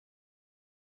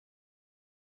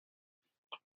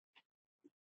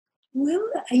 Well,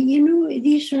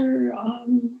 these are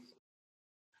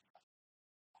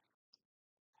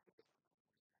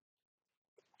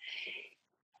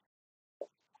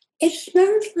it's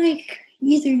not like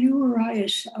either you or I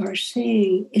are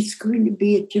saying it's going to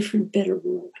be a different, better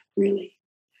world, really.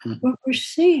 Mm-hmm. What we're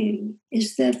saying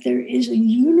is that there is a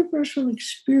universal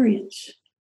experience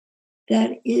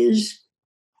that is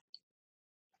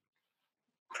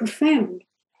profound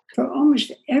for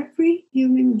almost every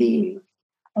human being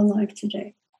alive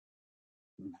today.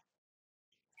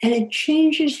 And it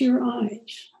changes your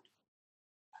eyes.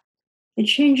 It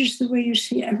changes the way you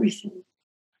see everything.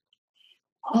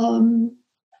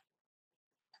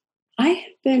 I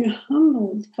have been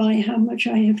humbled by how much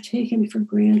I have taken for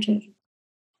granted.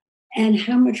 and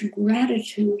how much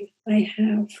gratitude I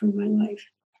have for my life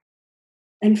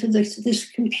and for this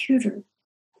computer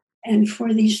and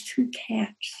for these two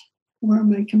cats who are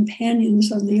my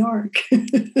companions on the ark.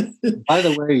 By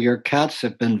the way, your cats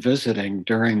have been visiting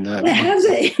during the. Have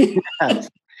they? Yes.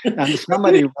 And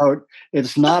somebody wrote,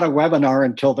 it's not a webinar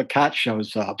until the cat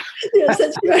shows up. Yes,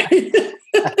 that's right.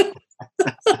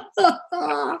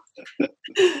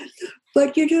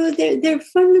 But they're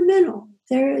fundamental.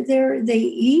 They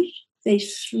eat, they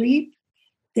sleep,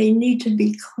 they need to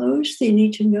be close, they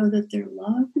need to know that they're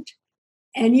loved.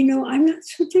 And I'm not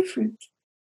so different.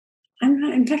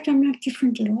 In fact, I'm not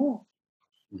different at all.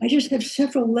 I just have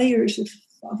several layers of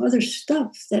other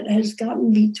stuff that has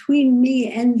gotten between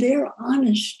me and their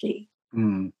honesty.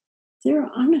 Mm. Their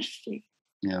honesty.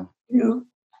 Yeah.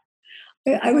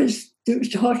 I was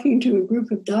talking to a group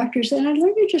of doctors, and I'd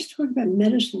like to just talk about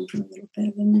medicine for a little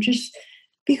bit, and just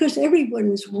because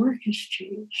everyone's work has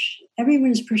changed,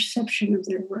 everyone's perception of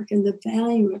their work and the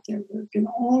value of their work, and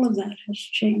all of that has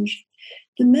changed.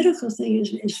 The medical thing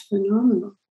is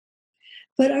phenomenal.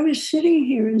 But I was sitting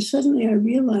here, and suddenly I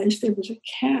realized there was a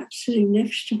cat sitting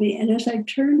next to me, and as I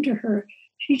turned to her,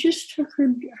 she just took her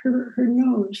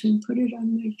nose and put it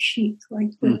on my cheek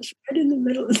like this, right in the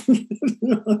middle of the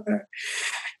floor.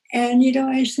 And,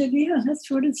 I said, yeah, that's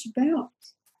what it's about.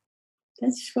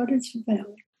 That's what it's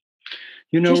about.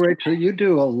 Rachel, you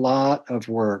do a lot of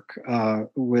work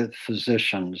with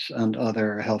physicians and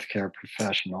other healthcare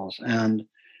professionals. And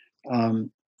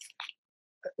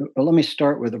let me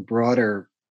start with a broader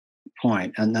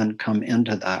point and then come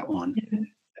into that one. Yeah.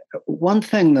 One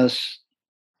thing this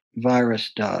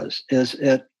virus does is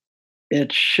it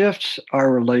shifts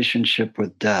our relationship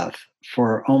with death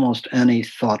for almost any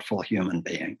thoughtful human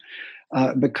being.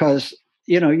 Because,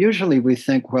 usually we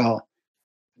think, well,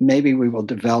 maybe we will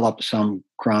develop some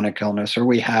chronic illness or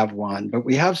we have one, but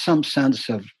we have some sense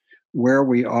of where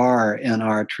we are in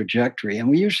our trajectory. And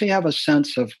we usually have a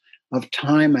sense of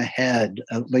time ahead,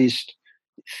 at least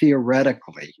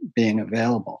theoretically being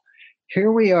available.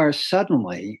 Here we are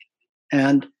suddenly,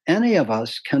 and any of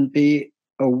us can be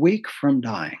a week from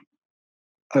dying.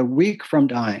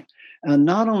 And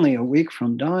not only a week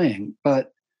from dying,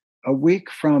 but a week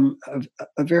from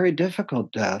a very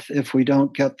difficult death if we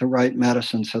don't get the right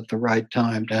medicines at the right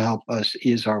time to help us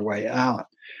ease our way out.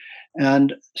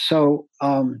 And so,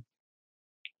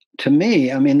 to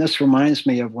me, this reminds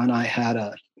me of when I had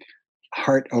a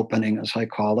heart opening, as I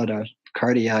call it, a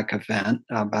cardiac event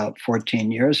about 14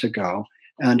 years ago,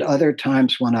 and other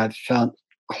times when I've felt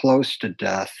close to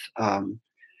death.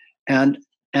 And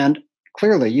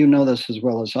clearly, you know this as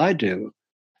well as I do,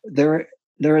 there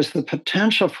is the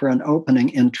potential for an opening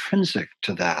intrinsic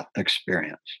to that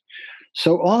experience.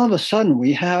 So all of a sudden,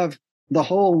 we have the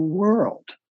whole world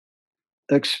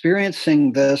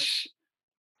experiencing this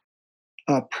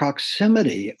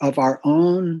proximity of our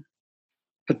own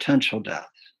potential death.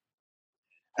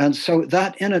 And so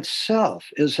that in itself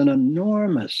is an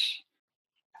enormous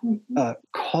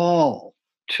call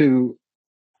to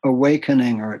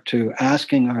awakening or to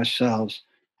asking ourselves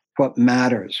what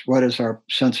matters, what is our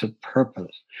sense of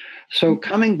purpose. So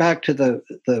coming back to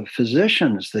the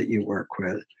physicians that you work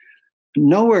with,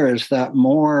 nowhere is that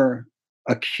more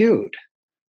acute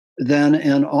than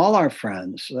in all our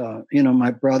friends.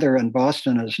 My brother in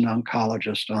Boston is an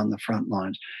oncologist on the front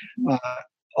lines.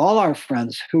 All our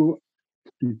friends who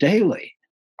daily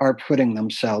are putting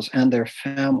themselves and their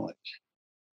families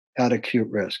at acute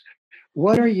risk.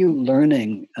 What are you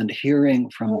learning and hearing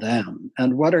from them?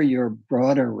 And what are your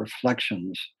broader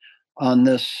reflections on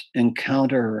this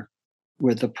encounter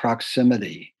with the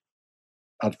proximity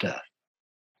of death?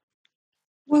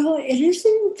 Well,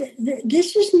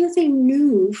 this is nothing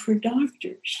new for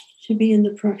doctors to be in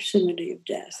the proximity of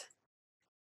death.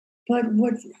 But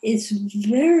it's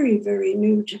very, very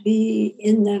new to be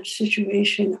in that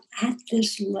situation at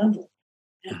this level,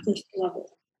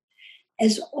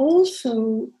 As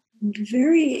also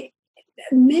many,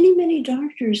 many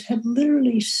doctors have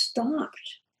literally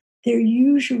stopped their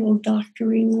usual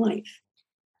doctoring life.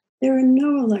 There are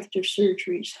no elective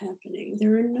surgeries happening.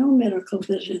 There are no medical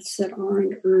visits that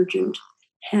aren't urgent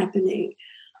happening.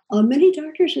 Many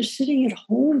doctors are sitting at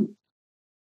home,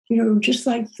 just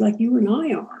like you and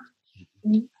I are.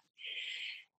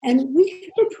 And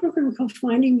we have a program called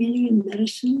Finding Meaning in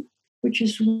Medicine, which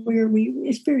is where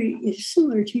it's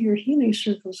similar to your healing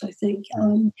circles, I think.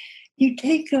 You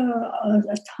take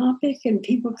a topic and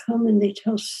people come and they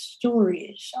tell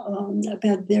stories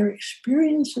about their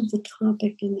experience of the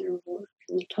topic in their work.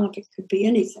 And the topic could be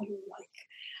anything like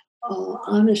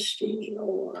honesty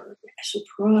or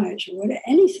surprise or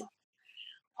anything.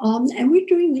 And we're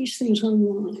doing these things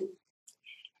online.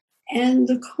 And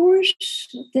the course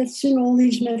that's in all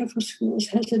these medical schools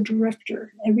has a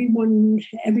director. Every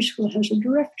school has a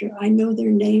director. I know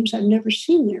their names. I've never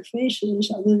seen their faces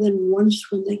other than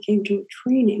once when they came to a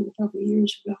training a couple of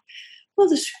years ago. Well,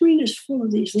 the screen is full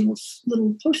of these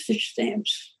little postage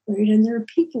stamps, right? And there are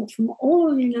people from all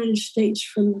over the United States,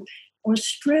 from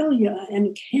Australia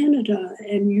and Canada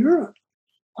and Europe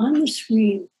on the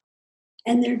screen.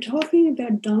 And they're talking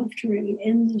about doctoring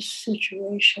in this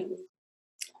situation.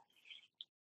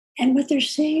 And what they're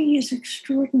saying is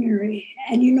extraordinary.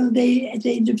 And,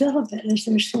 they develop it as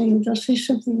they're saying. They'll say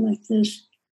something like this.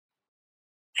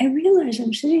 I realize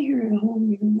I'm sitting here at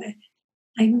home,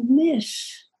 I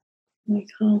miss my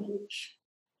colleagues.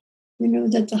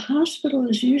 That the hospital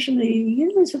is usually,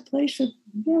 it's a place of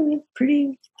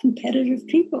pretty competitive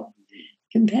people,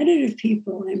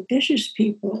 ambitious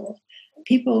people,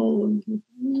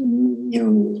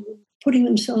 putting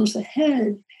themselves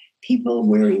ahead, people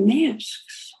wearing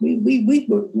masks. We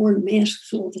wore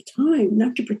masks all the time,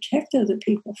 not to protect other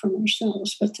people from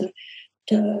ourselves, but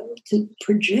to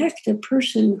project a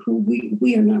person who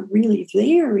we are not really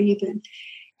there even.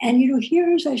 And,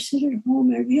 here as I sit at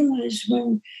home, I realize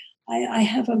when I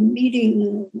have a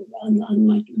meeting on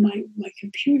my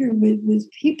computer with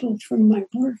people from my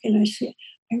work, and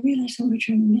I realize how much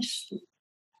I miss them.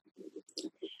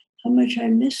 How much I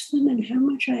miss them and how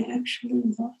much I actually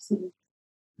love them.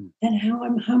 And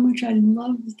how much I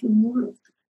love the work.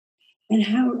 And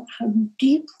how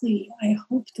deeply I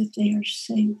hope that they are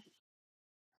safe.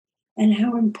 And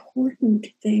how important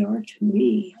they are to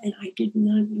me. And I did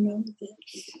not know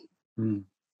this.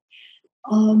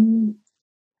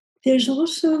 There's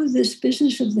also this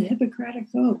business of the Hippocratic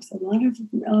Oath, a lot of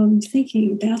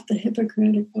thinking about the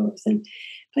Hippocratic Oath. And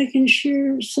if I can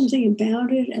share something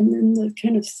about it and then the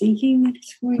kind of thinking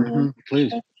that's going on.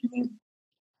 Please.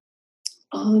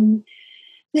 The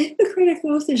Hippocratic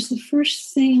Oath is the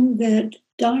first thing that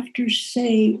doctors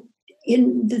say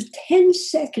in the 10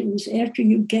 seconds after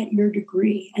you get your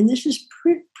degree. And this is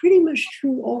pretty much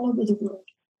true all over the world.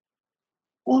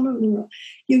 All over the world.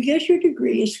 You get your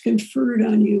degree, it's conferred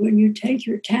on you, and you take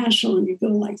your tassel and you go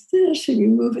like this, and you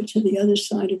move it to the other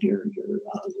side of your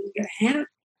hat.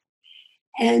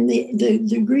 And the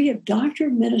degree of Doctor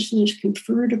of Medicine is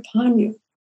conferred upon you.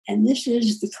 And this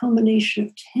is the culmination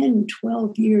of 10,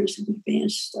 12 years of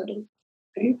advanced study.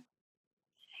 Okay?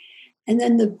 And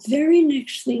then the very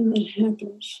next thing that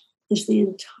happens is the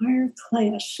entire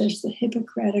class says the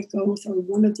Hippocratic Oath or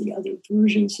one of the other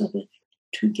versions of it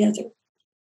together.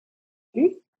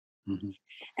 Okay? Mm-hmm.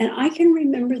 And I can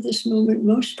remember this moment.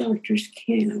 Most doctors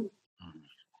can.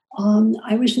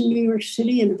 I was in New York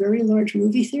City in a very large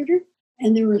movie theater,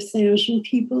 and there were 1,000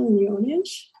 people in the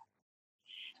audience.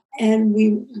 And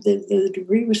the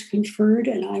degree was conferred,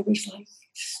 and I was like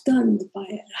stunned by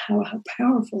it, how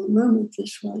powerful a moment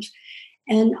this was.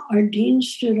 And our dean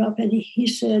stood up and he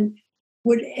said,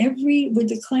 would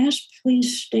the class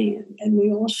please stand? And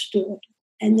we all stood.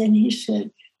 And then he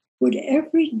said, would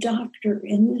every doctor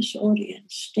in this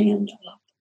audience stand up?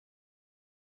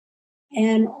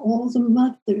 And all the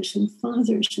mothers and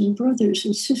fathers and brothers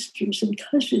and sisters and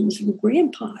cousins and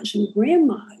grandpas and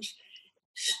grandmas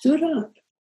stood up.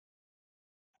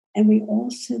 And we all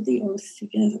said the oath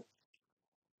together.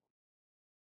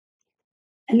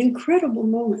 An incredible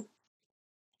moment.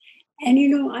 And,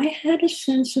 I had a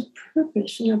sense of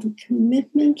purpose and of a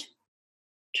commitment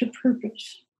to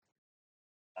purpose.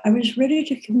 I was ready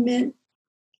to commit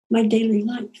my daily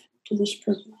life to this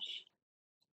purpose.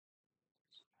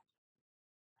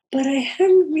 But I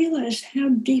hadn't realized how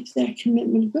deep that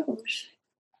commitment goes.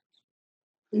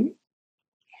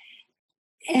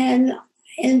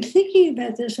 And thinking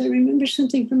about this, I remember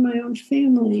something from my own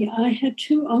family. I had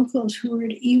 2 uncles who were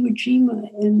at Iwo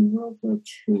Jima in World War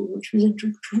II, which was a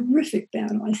terrific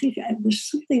battle. I think it was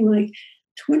something like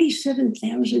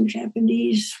 27,000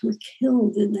 Japanese were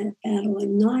killed in that battle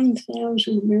and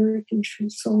 9,000 American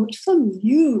troops, so some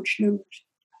huge numbers.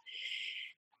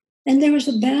 And there was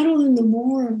a battle in the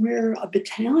war where a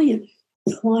battalion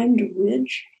climbed a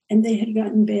ridge and they had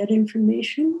gotten bad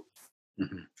information.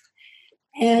 Mm-hmm.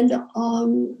 And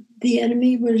the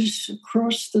enemy was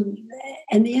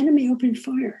and the enemy opened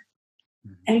fire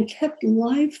and kept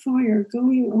live fire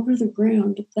going over the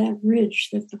ground at that ridge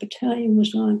that the battalion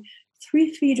was on,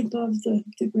 3 feet above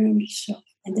the ground itself.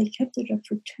 And they kept it up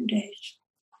for 2 days.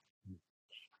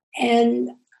 And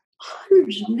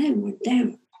hundreds of men went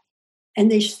down, and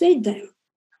they stayed down.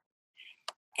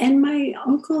 And my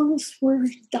uncles were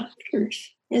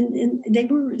doctors. And they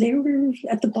were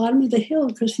at the bottom of the hill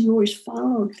because he always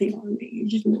followed the army. He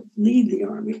didn't lead the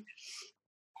army.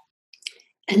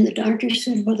 And the doctor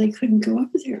said, well, they couldn't go up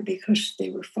there because they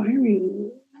were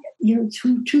firing,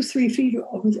 2-3 feet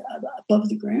above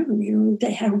the ground.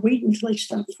 They had to wait until they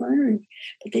stopped firing,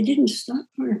 but they didn't stop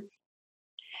firing.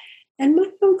 And my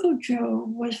Uncle Joe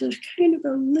was this kind of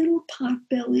a little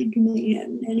pot-bellied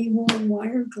man, and he wore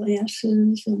wire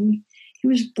glasses, and he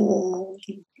was bald.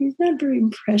 He was not a very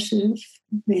impressive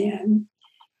man.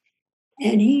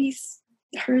 And he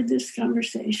heard this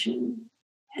conversation,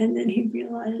 and then he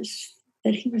realized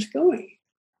that he was going.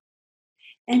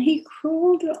 And he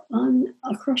crawled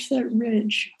across that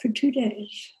ridge for 2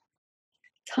 days,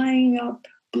 tying up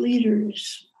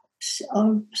bleeders,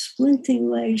 splinting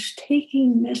legs,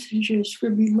 taking messages for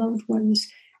beloved ones,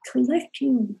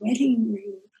 collecting wedding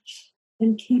rings,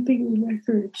 and keeping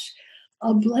records,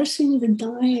 blessing the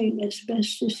dying as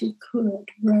best as he could,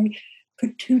 right, for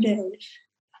 2 days.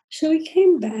 So he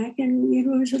came back, and he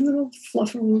was a little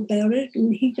fluffer about it,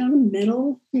 and he got a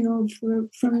medal,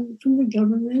 from the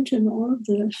government and all of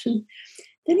this. And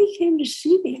then he came to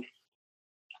see me,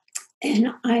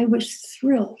 and I was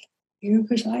thrilled,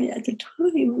 because at the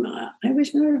time I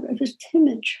was a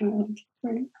timid child,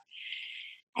 right?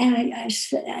 And I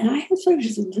said, and I thought he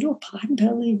was a little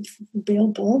pot-bellied,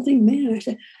 balding man. I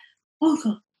said,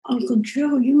 Uncle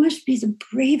Joe, you must be the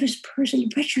bravest person.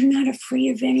 But you're not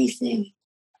afraid of anything.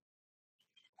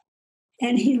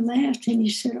 And he laughed and he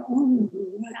said, oh,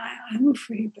 I'm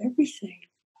afraid of everything.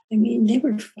 I mean, they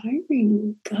were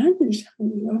firing guns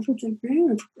over the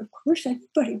ground. Of course,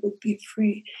 everybody would be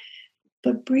afraid.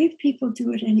 But brave people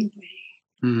do it anyway.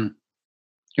 Mm-hmm.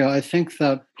 Yeah, I think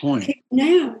that point. Okay,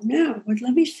 now, but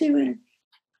let me say what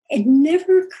it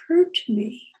never occurred to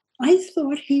me. I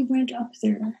thought he went up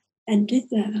there and did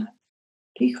that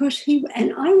because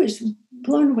and I was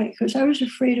blown away because I was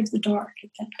afraid of the dark at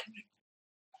that time.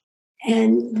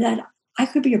 And that I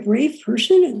could be a brave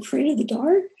person and afraid of the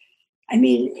dark. I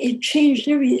mean, it changed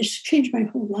everything. It's changed my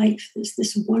whole life.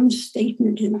 This one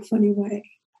statement in a funny way.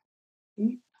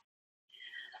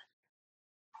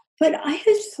 But I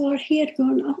had thought he had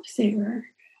gone up there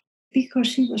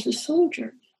because he was a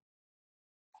soldier.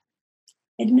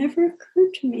 It never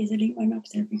occurred to me that he went up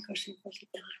there because he was a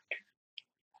doctor.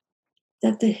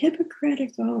 That the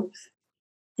Hippocratic Oath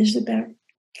is about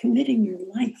committing your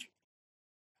life.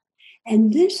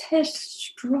 And this has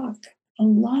struck a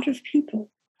lot of people.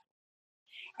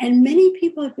 And many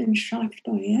people have been shocked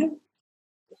by it.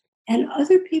 And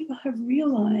other people have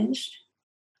realized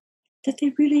that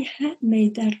they really had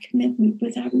made that commitment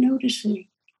without noticing.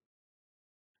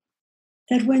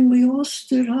 That when we all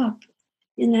stood up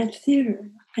in that theater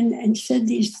and said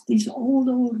these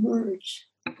old words,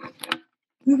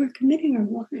 we were committing our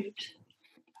lives.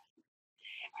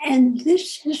 And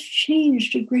this has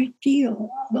changed a great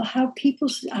deal about how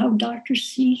doctors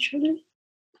see each other,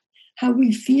 how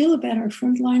we feel about our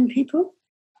frontline people,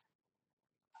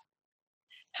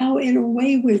 how in a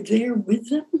way we're there with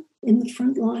them in the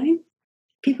front line.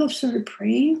 People have started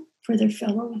praying for their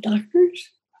fellow doctors.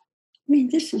 I mean,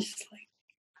 this is like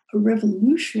a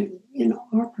revolution in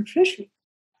our profession.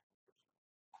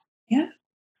 Yeah.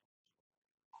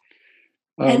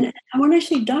 And when I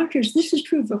say doctors, this is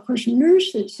true of course,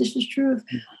 nurses. This is true of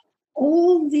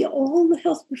all the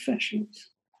health professions.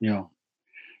 Yeah.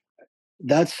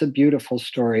 That's a beautiful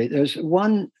story. There's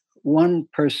one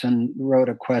person wrote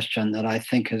a question that I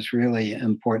think is really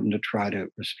important to try to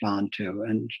respond to.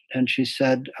 And she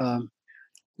said,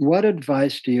 what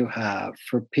advice do you have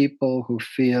for people who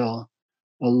feel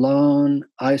alone,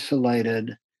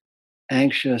 isolated,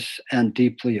 anxious, and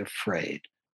deeply afraid?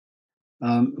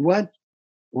 How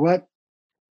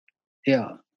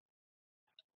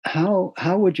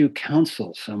would you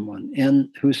counsel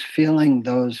someone who's feeling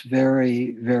those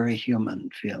very, very human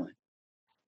feelings?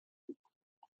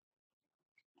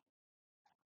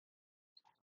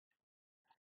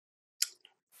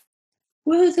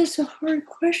 Well, that's a hard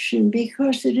question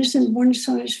because it isn't one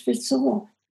size fits all.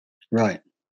 Right.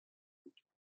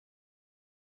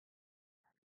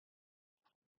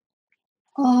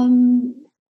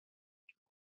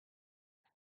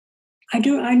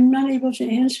 I'm not able to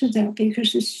answer that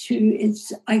because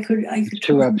I could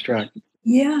too abstract.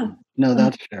 Yeah. No,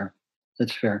 that's fair.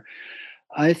 That's fair.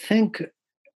 I think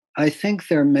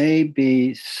there may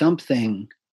be something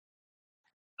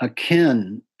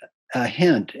akin, a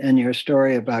hint in your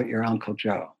story about your Uncle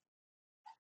Joe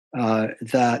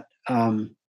that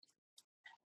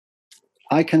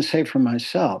I can say for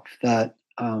myself that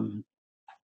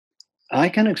I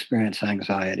can experience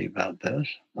anxiety about this.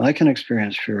 I can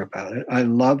experience fear about it. I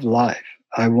love life.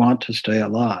 I want to stay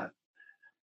alive.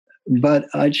 But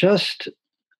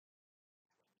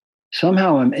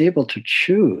somehow I'm able to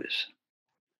choose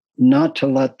not to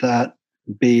let that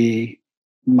be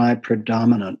my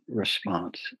predominant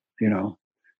response. You know,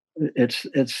 it's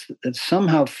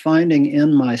somehow finding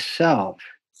in myself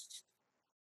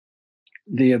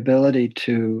the ability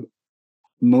to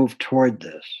move toward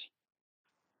this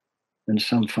in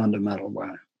some fundamental way.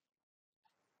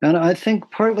 And I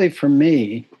think partly for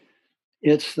me,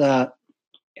 it's that,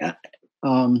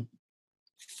 um,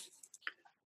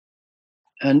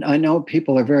 and I know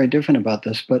people are very different about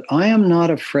this, but I am not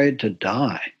afraid to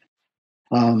die.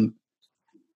 Um,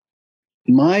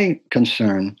 my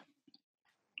concern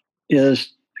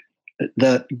is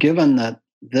that given that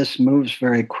this moves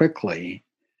very quickly,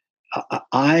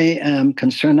 I am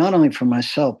concerned not only for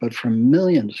myself, but for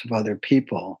millions of other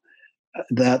people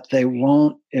that they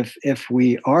won't, if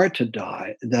we are to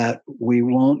die, that we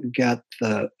won't get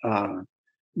the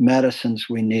medicines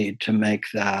we need to make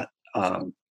that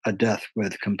a death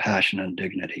with compassion and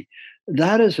dignity.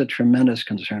 That is a tremendous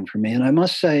concern for me. And I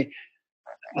must say,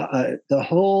 the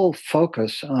whole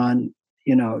focus on,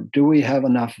 do we have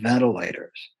enough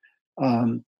ventilators?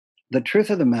 Um, the truth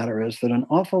of the matter is that an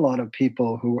awful lot of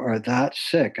people who are that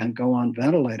sick and go on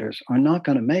ventilators are not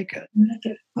going to make it.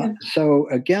 Yeah. So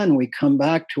again, we come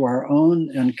back to our own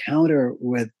encounter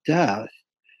with death,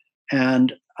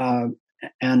 and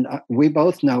we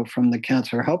both know from the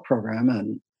Cancer Help Program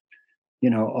and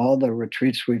all the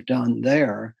retreats we've done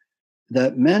there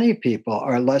that many people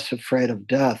are less afraid of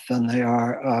death than they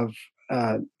are of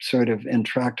sort of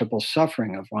intractable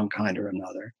suffering of one kind or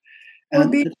another. Or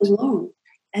being alone.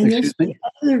 And that's the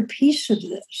other piece of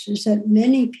this, is that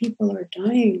many people are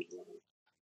dying alone.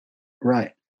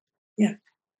 Right. Yeah.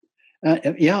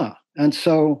 Yeah. And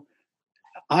so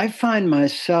I find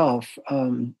myself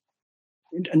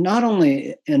not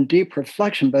only in deep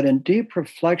reflection, but in deep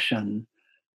reflection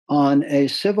on a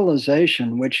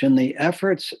civilization which, in the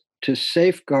efforts to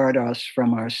safeguard us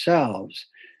from ourselves,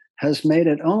 has made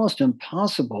it almost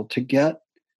impossible to get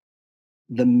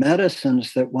the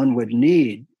medicines that one would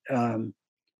need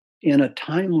in a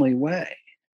timely way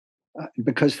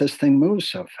because this thing moves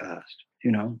so fast.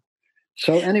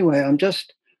 So anyway,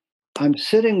 I'm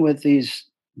sitting with these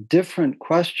different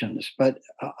questions, but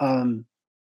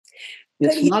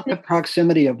it's not the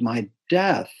proximity of my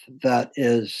death that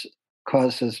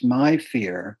causes my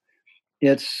fear.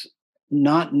 It's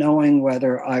not knowing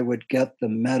whether I would get the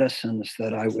medicines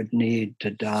that I would need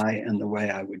to die in the way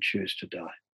I would choose to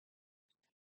die.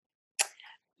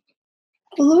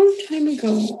 A long time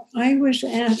ago, I was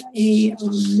at a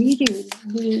meeting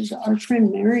with our friend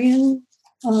Marion,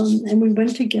 and we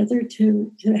went together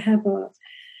to have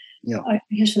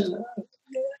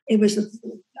it was a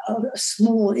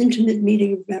small, intimate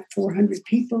meeting of about 400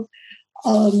 people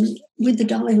with the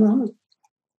Dalai Lama.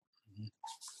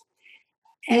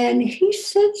 And he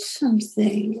said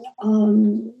something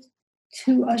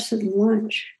to us at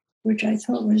lunch, which I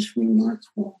thought was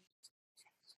remarkable.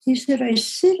 He said, I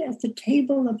sit at the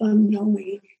table of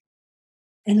unknowing,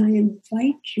 and I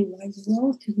invite you, I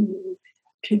welcome you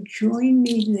to join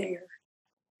me there.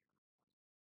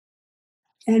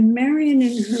 And Marion,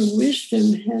 in her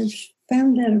wisdom, has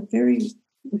found that a very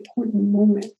important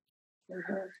moment for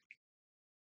her.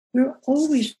 We're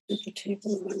always at the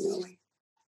table of unknowing.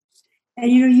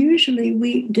 And, usually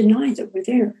we deny that we're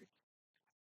there.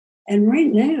 And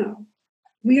right now,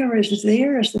 we are as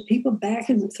there as the people back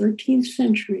in the 13th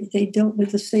century. They dealt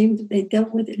with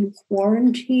it in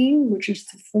quarantine, which is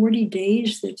the 40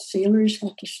 days that sailors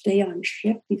had to stay on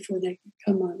ship before they could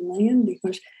come on land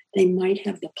because they might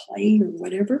have the plague or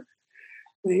whatever,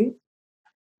 right?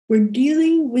 We're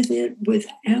dealing with it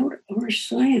without our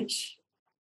science.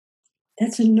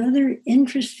 That's another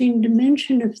interesting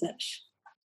dimension of this.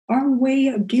 Our way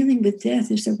of dealing with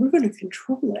death is that we're going to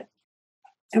control it.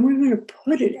 And we're going to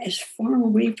put it as far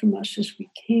away from us as we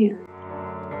can.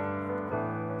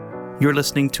 You're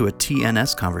listening to a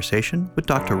TNS conversation with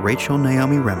Dr. Rachel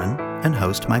Naomi Remen and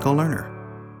host Michael Lerner.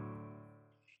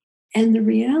 And the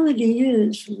reality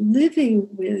is, living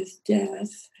with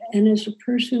death, and as a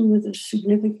person with a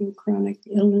significant chronic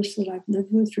illness that I've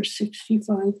lived with for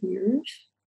 65 years,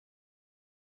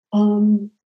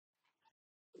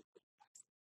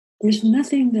 there's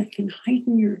nothing that can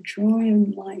heighten your joy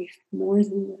in life more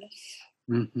than this.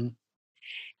 Mm-hmm.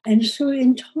 And so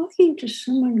in talking to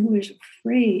someone who is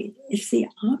afraid, it's the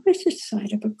opposite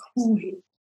side of a coin.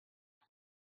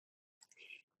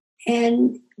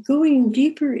 And going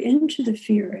deeper into the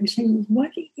fear and saying,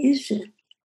 what is it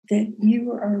that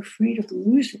you are afraid of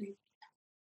losing?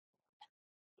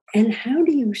 And how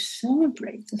do you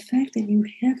celebrate the fact that you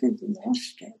haven't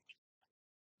lost it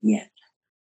yet?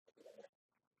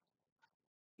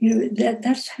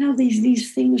 That's how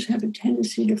these things have a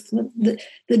tendency to flip.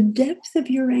 The depth of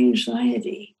your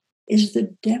anxiety is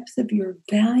the depth of your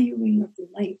valuing of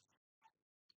life.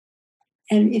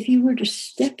 And if you were to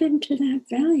step into that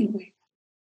valuing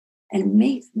and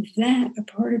make that a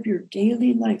part of your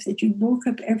daily life, that you woke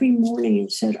up every morning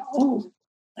and said, oh,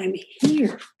 I'm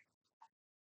here.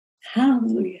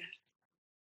 Hallelujah.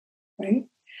 Right?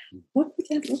 What would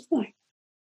that look like?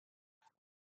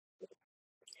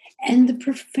 And the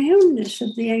profoundness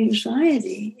of the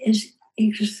anxiety is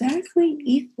exactly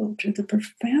equal to the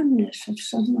profoundness of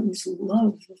someone's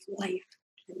love of life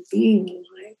and being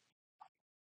alive.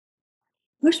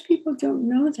 Most people don't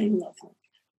know they love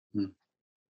life.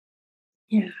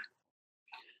 Yeah.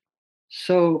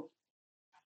 So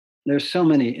there's so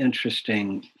many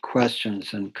interesting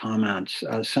questions and comments.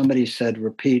 Somebody said,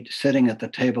 repeat, sitting at the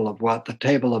table of what? The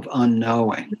table of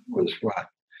unknowing was what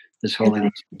His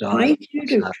Holiness I invite you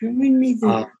to join me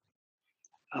there.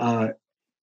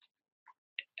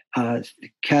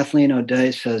 Kathleen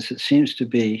O'Day says, it seems to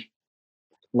be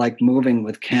like moving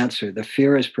with cancer. The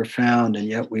fear is profound, and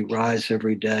yet we rise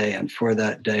every day, and for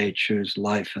that day choose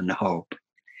life and hope.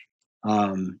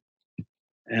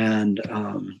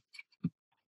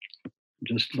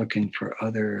 Just looking for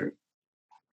other,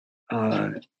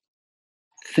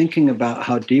 thinking about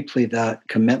how deeply that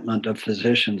commitment of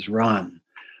physicians run.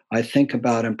 I think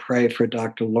about and pray for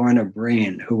Dr. Lorna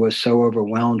Breen, who was so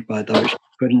overwhelmed by those she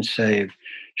couldn't save,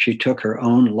 she took her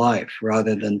own life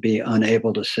rather than be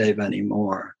unable to save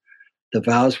anymore. The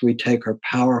vows we take are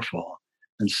powerful,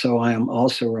 and so I am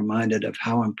also reminded of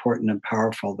how important and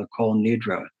powerful the Kol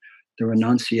Nidra, the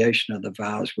renunciation of the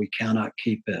vows we cannot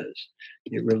keep, is.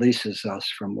 It releases us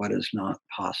from what is not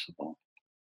possible.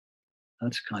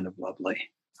 That's kind of lovely.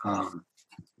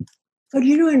 But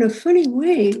in a funny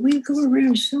way, we go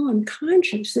around so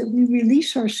unconscious that we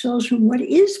release ourselves from what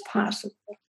is possible.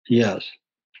 Yes.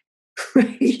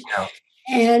 Right? Yeah.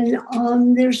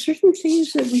 And there are certain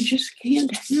things that we just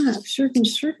can't have, certain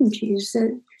certainties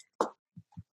that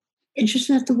it's just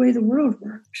not the way the world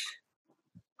works.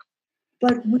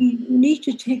 But we need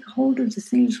to take hold of the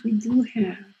things we do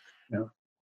have. Yeah.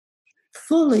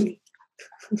 Fully.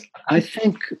 I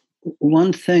think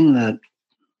one thing that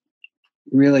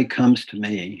really comes to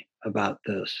me about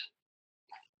this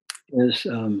is,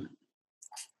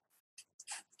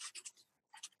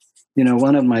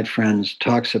 one of my friends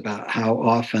talks about how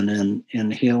often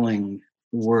in healing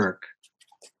work,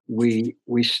 we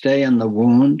stay in the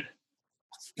wound.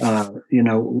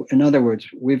 In other words,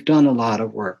 we've done a lot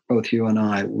of work, both you and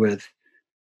I, with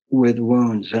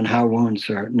wounds, and how wounds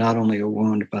are not only a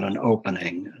wound, but an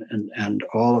opening, and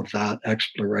all of that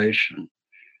exploration.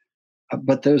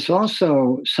 But there's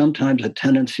also sometimes a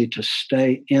tendency to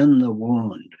stay in the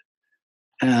wound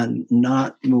and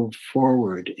not move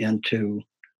forward into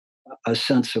a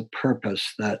sense of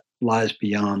purpose that lies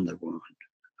beyond the wound.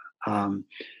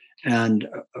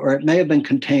 Or it may have been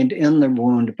contained in the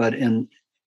wound,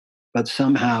 but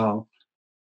somehow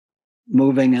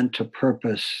moving into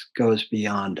purpose goes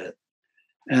beyond it.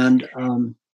 And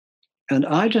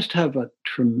I just have a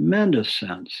tremendous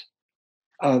sense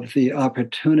of the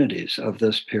opportunities of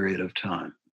this period of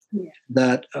time. Yeah.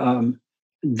 That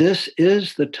this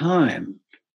is the time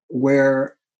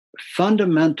where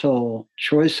fundamental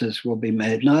choices will be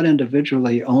made, not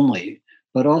individually only,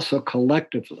 but also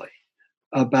collectively,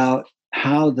 about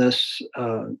how this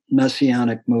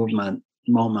messianic moment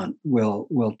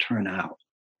will turn out.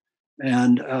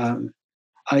 And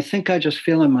I think I just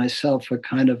feel in myself a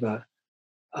kind of a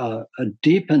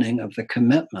deepening of the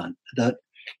commitment that,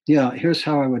 here's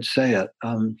how I would say it.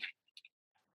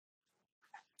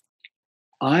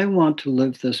 I want to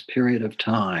live this period of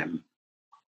time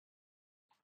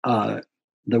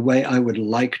the way I would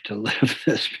like to live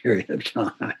this period of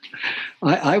time.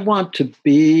 I want to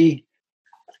be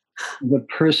the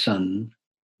person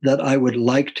that I would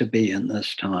like to be in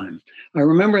this time. I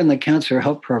remember in the Cancer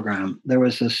Help Program, there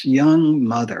was this young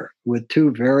mother with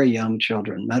two very young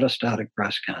children, metastatic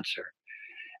breast cancer.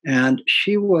 And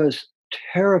she was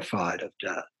terrified of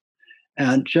death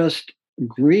and just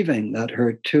grieving that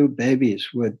her two babies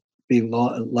would be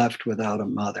left without a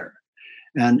mother.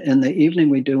 And in the evening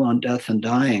we do on death and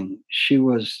dying, she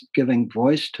was giving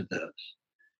voice to this.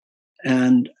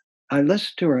 And I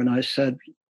listened to her and I said,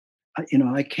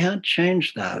 I can't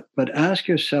change that, but ask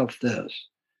yourself this: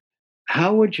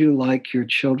 how would you like your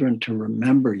children to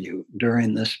remember you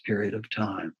during this period of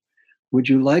time? Would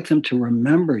you like them to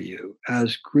remember you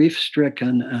as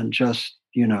grief-stricken and just,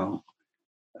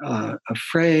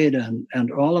 afraid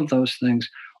and all of those things?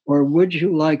 Or would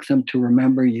you like them to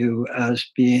remember you as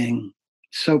being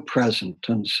so present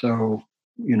and so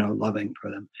loving for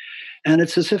them. And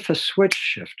it's as if a switch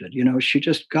shifted. She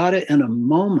just got it in a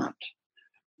moment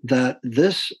that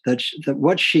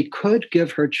what she could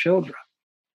give her children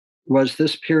was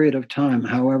this period of time,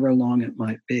 however long it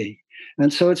might be.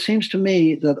 And so it seems to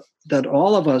me that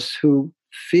all of us who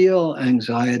feel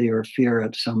anxiety or fear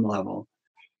at some level,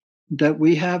 that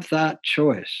we have that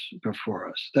choice before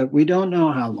us, that we don't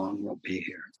know how long we'll be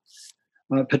here,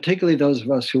 particularly those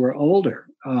of us who are older,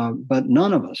 but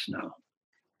none of us know.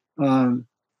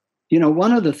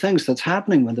 One of the things that's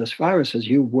happening with this virus, as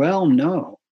you well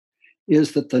know,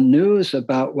 is that the news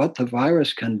about what the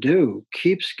virus can do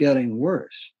keeps getting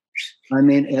worse. I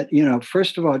mean,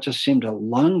 first of all, it just seemed a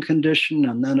lung condition,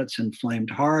 and then it's inflamed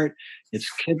heart, it's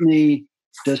kidney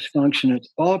dysfunction, it's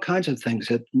all kinds of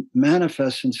things. It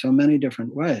manifests in so many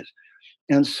different ways.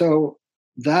 And so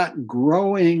that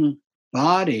growing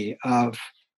body of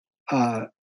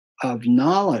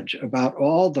knowledge about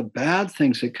all the bad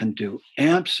things it can do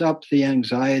amps up the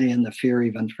anxiety and the fear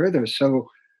even further. So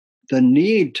the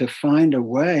need to find a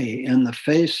way in the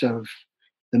face of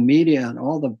the media and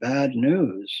all the bad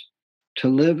news to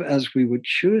live as we would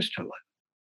choose to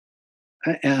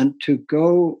live and to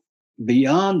go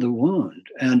beyond the wound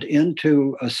and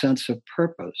into a sense of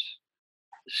purpose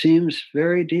seems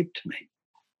very deep to me.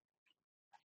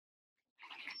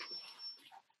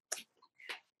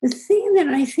 The thing that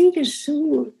I think is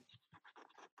so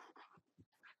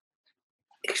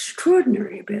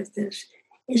extraordinary about this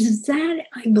is that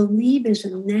I believe is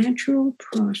a natural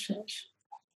process.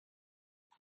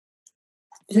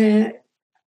 That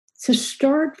to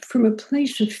start from a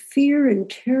place of fear and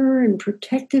terror and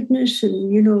protectiveness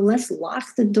and, let's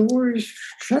lock the doors,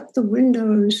 shut the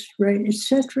windows, right,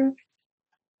 etc.,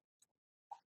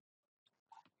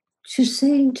 to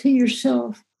saying to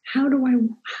yourself, how do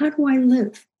I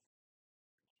live?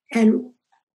 And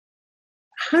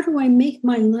how do I make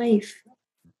my life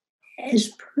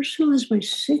as personal as my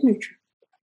signature?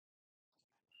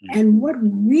 And what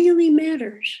really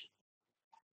matters?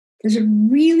 Does it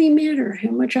really matter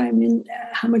how much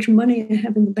how much money I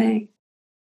have in the bank?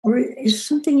 Or is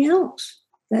something else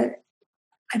that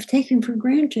I've taken for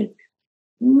granted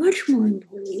much more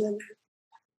important than that?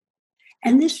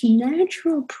 And this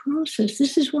natural process,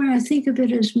 this is why I think of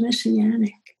it as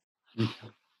messianic,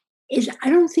 is I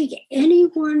don't think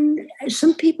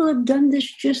some people have done this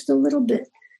just a little bit.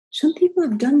 Some people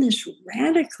have done this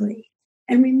radically.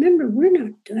 And remember, we're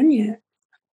not done yet.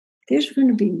 There's going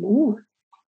to be more.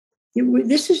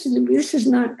 This is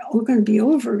not all going to be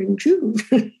over in June.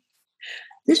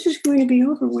 This is going to be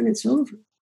over when it's over.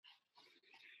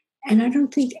 And I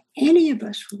don't think any of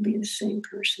us will be the same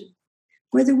person,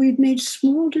 whether we've made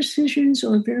small decisions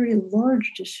or very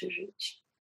large decisions.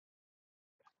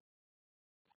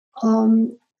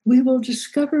 We will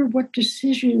discover what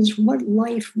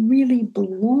life really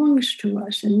belongs to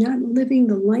us, and not living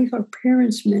the life our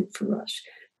parents meant for us,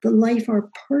 the life our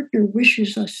partner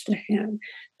wishes us to have,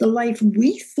 the life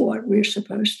we thought we were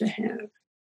supposed to have,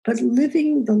 but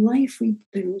living the life we've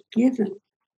been given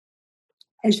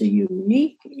as a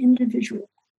unique individual.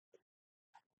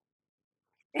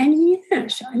 And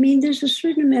yes, I mean, there's a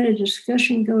certain amount of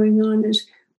discussion going on as,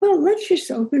 well, let's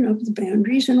just open up the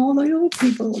boundaries and all the old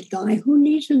people will die. Who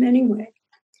needs them anyway?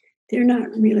 They're not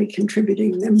really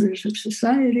contributing members of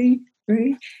society,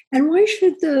 right? And why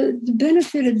should the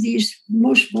benefit of these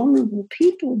most vulnerable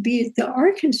people be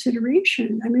our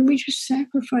consideration? I mean, we just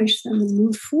sacrifice them and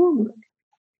move forward.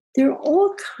 There are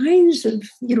all kinds of,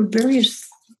 various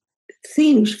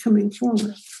themes coming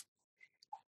forward.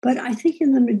 But I think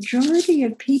in the majority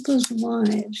of people's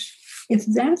lives, if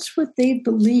that's what they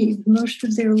believe most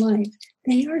of their life,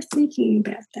 they are thinking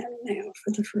about that now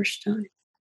for the first time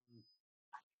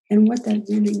and what that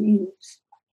really means.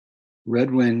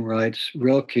 Redwing writes,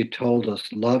 Rilke told us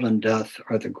love and death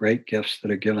are the great gifts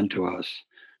that are given to us.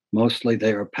 Mostly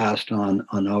they are passed on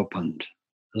unopened.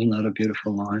 Isn't that a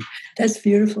beautiful line? That's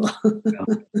beautiful.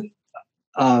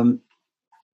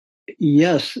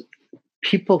 Yes,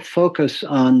 people focus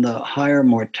on the higher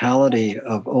mortality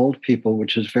of old people,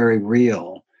 which is very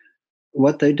real.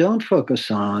 What they don't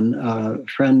focus on, a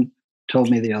friend told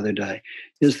me the other day,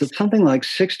 is that something like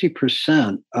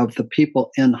 60% of the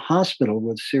people in hospital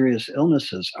with serious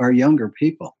illnesses are younger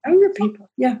people. Younger people,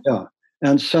 yeah. Yeah.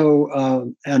 And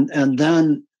so, and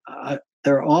then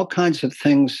there are all kinds of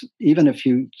things, even if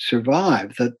you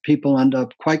survive, that people end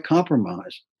up quite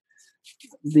compromised.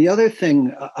 The other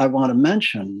thing I want to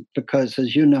mention, because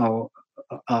as you know,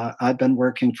 I've been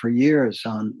working for years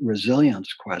on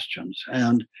resilience questions.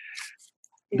 And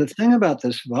the thing about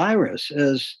this virus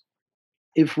is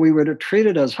if we were to treat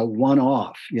it as a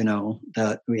one-off,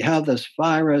 that we have this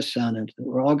virus and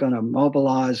we're all going to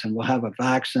mobilize and we'll have a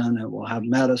vaccine and we'll have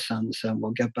medicines and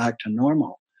we'll get back to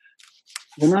normal.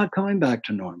 We're not going back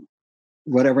to normal,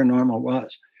 whatever normal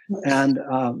was. And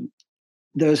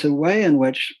there's a way in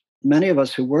which many of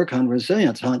us who work on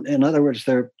resilience, in other words,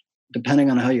 they're, depending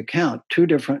on how you count,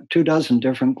 24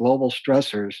 different global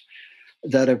stressors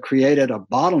that have created a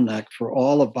bottleneck for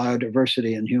all of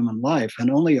biodiversity and human life, and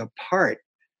only a part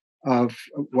of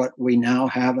what we now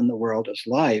have in the world as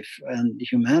life and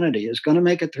humanity is going to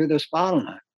make it through this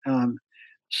bottleneck.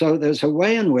 So there's a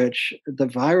way in which the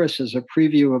virus is a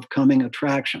preview of coming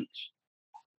attractions.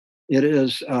 It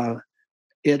is,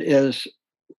 the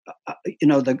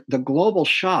global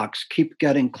shocks keep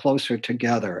getting closer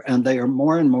together, and they are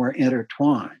more and more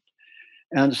intertwined.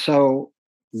 And so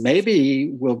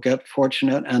maybe we'll get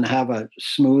fortunate and have a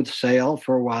smooth sail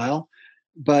for a while,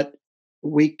 but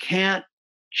we can't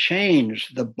change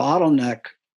the bottleneck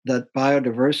that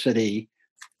biodiversity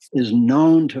is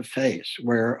known to face,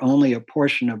 where only a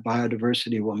portion of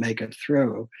biodiversity will make it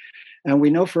through. And we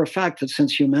know for a fact that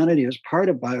since humanity is part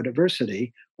of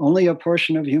biodiversity, only a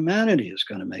portion of humanity is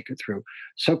going to make it through.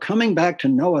 So coming back to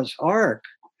Noah's Ark,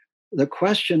 the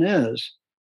question is,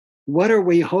 what are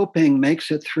we hoping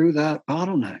makes it through that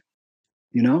bottleneck?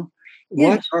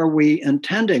 What are we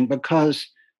intending? Because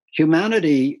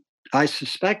humanity, I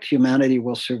suspect humanity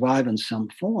will survive in some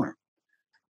form.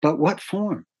 But what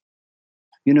form?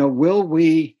 Will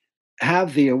we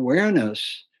have the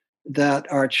awareness that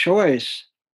our choice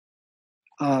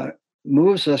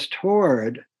moves us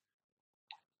toward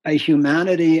a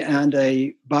humanity and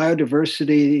a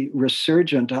biodiversity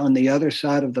resurgent on the other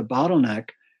side of the bottleneck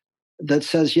that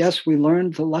says, yes, we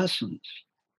learned the lessons.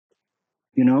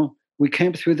 We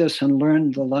came through this and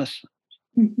learned the lessons.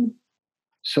 Mm-hmm.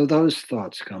 So those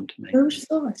thoughts come to me. Those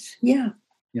thoughts, yeah.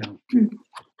 Yeah. Mm-hmm.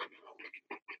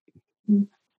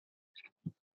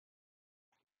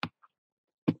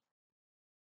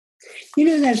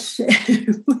 That's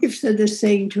we've said this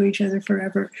saying to each other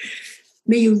forever.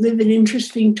 May you live in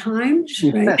interesting times,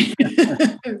 right?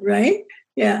 Right?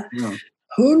 Yeah.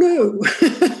 Who knew?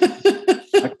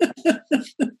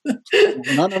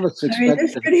 None of us expected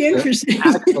that's pretty interesting. To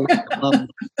actually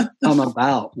come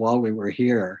about while we were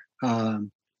here.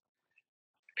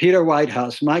 Peter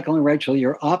Whitehouse, Michael and Rachel,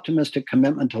 your optimistic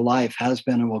commitment to life has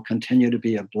been and will continue to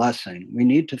be a blessing. We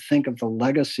need to think of the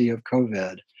legacy of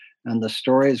COVID and the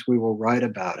stories we will write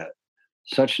about it.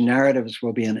 Such narratives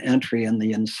will be an entry in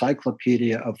the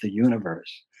encyclopedia of the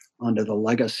universe under the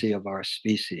legacy of our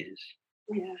species.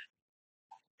 Yeah.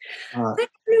 I don't know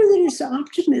that it's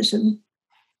optimism.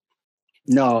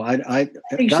 No, Exactly.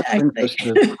 That brings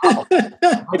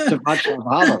us to Václav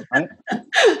Havel, right?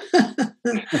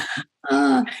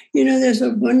 There's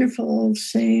a wonderful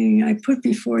saying I put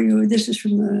before you. This is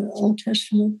from the Old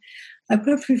Testament. I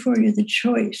put before you the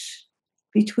choice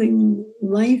between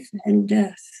life and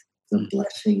death, the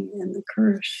blessing and the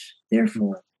curse.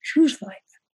 Therefore, choose life.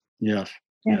 Yes.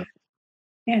 Yeah.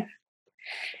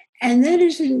 And that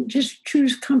isn't just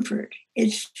choose comfort.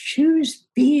 It's choose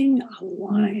being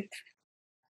alive.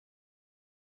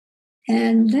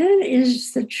 And that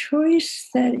is the choice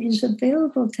that is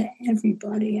available to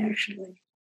everybody, actually.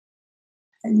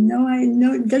 And I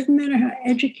know it doesn't matter how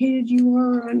educated you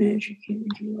are or uneducated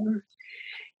you are.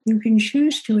 You can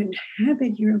choose to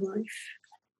inhabit your life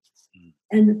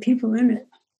and the people in it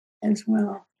as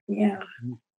well. Yeah.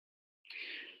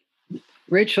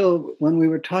 Rachel, when we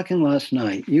were talking last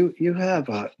night, you have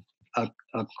a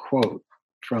quote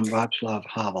from Václav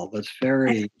Havel that's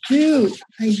very... I do.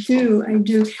 I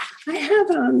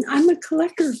have, I'm a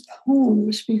collector of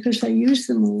poems because I use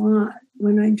them a lot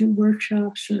when I do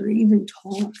workshops or even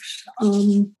talks.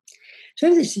 So I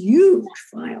have this huge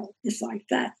file. It's like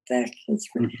that thick.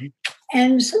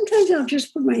 And sometimes I'll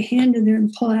just put my hand in there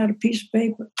and pull out a piece of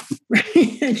paper,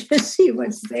 right? And just see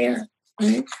what's there,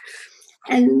 right?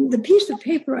 And the piece of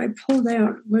paper I pulled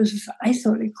out was, I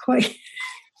thought it quite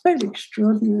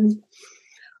extraordinary.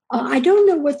 I don't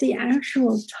know what the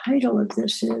actual title of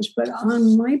this is, but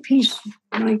on my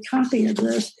copy of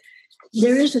this,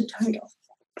 there is a title.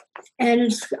 And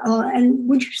it's, and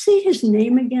would you say his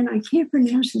name again? I can't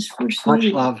pronounce his first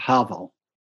name. Václav Havel.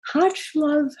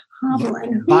 Václav Havel.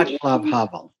 And Václav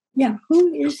Havel. Yeah,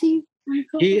 who is he,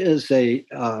 Michael? He is a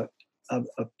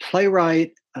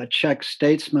playwright, a Czech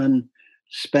statesman,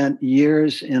 spent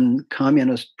years in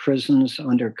communist prisons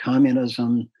under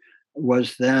communism,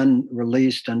 was then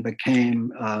released and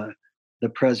became the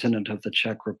president of the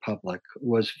Czech Republic,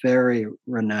 was very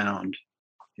renowned.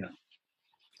 Yeah.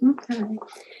 Okay.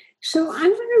 So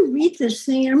I'm going to read this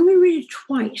thing. I'm going to read it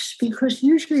twice because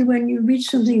usually when you read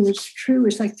something that's true,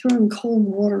 it's like throwing cold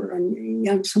water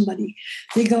on somebody.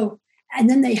 They go, and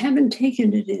then they haven't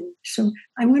taken it in. So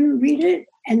I'm going to read it,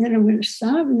 and then I'm going to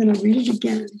stop, and then I'll read it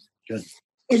again. Good.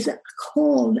 It's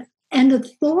called, "And a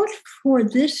Thought for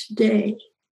This Day."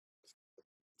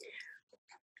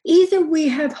 Either we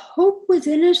have hope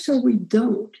within us or we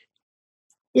don't.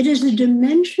 It is a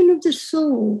dimension of the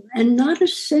soul and not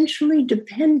essentially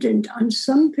dependent on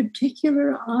some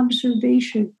particular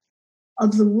observation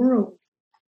of the world.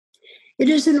 It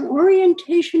is an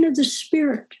orientation of the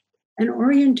spirit, an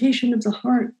orientation of the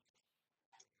heart.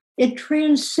 It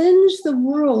transcends the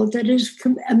world that is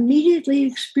immediately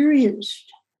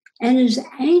experienced and is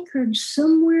anchored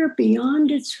somewhere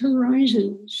beyond its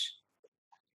horizons.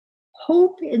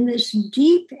 Hope in this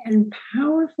deep and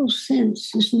powerful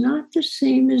sense is not the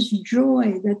same as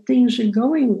joy that things are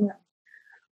going well,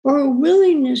 or a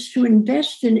willingness to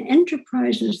invest in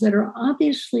enterprises that are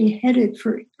obviously headed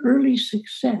for early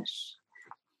success,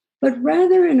 but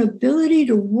rather an ability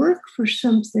to work for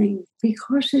something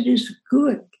because it is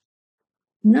good,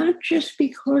 not just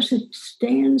because it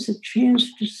stands a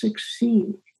chance to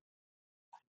succeed.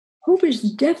 Hope is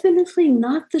definitely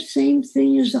not the same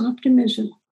thing as optimism.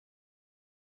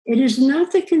 It is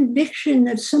not the conviction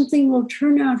that something will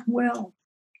turn out well,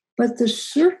 but the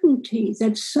certainty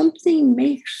that something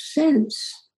makes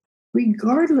sense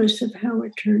regardless of how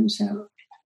it turns out.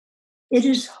 It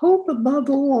is hope above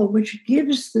all which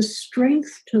gives the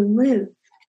strength to live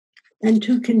and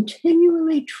to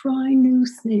continually try new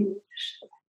things.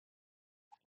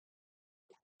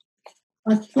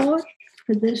 A thought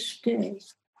for this day.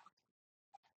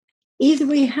 Either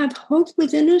we have hope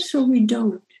within us or we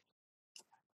don't.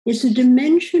 It's a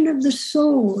dimension of the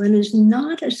soul and is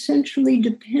not essentially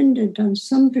dependent on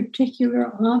some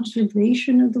particular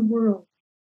observation of the world.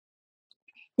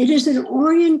 It is an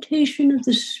orientation of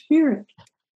the spirit,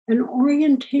 an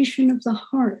orientation of the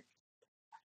heart.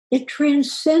 It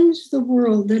transcends the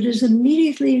world that is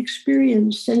immediately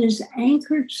experienced and is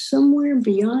anchored somewhere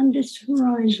beyond its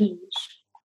horizons.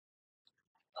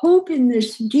 Hope in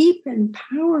this deep and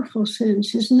powerful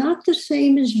sense is not the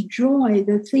same as joy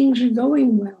that things are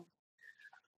going well,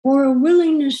 or a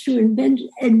willingness to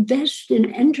invest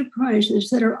in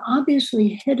enterprises that are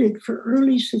obviously headed for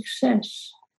early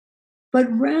success, but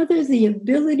rather the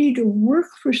ability to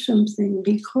work for something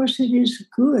because it is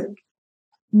good,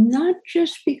 not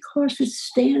just because it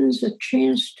stands a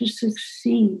chance to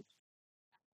succeed.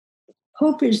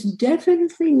 Hope is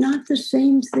definitely not the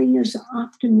same thing as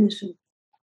optimism.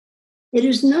 It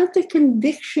is not the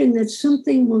conviction that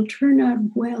something will turn out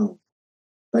well,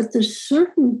 but the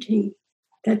certainty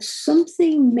that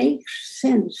something makes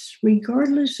sense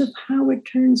regardless of how it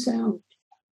turns out.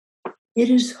 It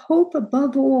is hope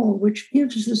above all which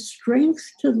gives the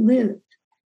strength to live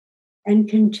and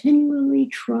continually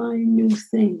try new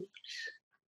things.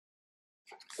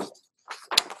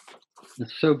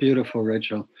 It's so beautiful,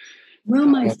 Rachel. Well,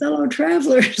 my fellow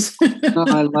travelers. No,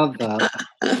 I love that.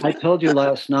 I told you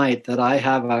last night that I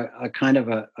have a kind of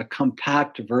a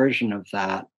compact version of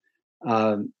that,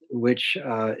 which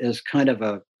is kind of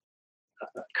a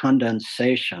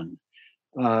condensation.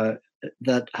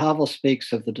 That Havel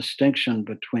speaks of the distinction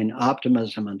between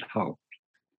optimism and hope,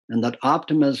 and that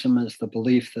optimism is the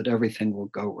belief that everything will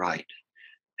go right.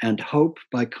 And hope,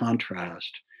 by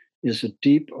contrast, is a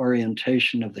deep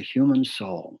orientation of the human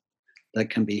soul that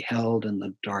can be held in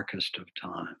the darkest of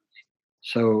times.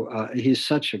 So he's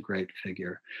such a great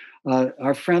figure.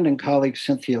 Our friend and colleague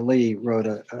Cynthia Lee wrote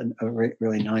a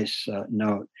really nice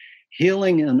note.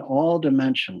 Healing in all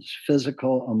dimensions,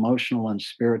 physical, emotional, and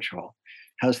spiritual,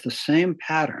 has the same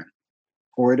pattern: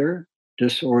 order,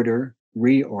 disorder,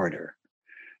 reorder.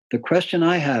 The question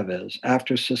I have is,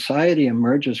 after society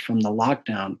emerges from the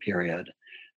lockdown period,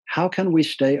 how can we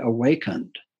stay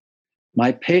awakened?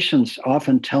 My patients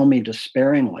often tell me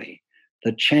despairingly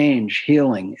that change,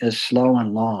 healing, is slow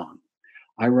and long.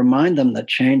 I remind them that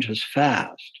change is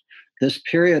fast. This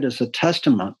period is a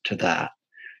testament to that.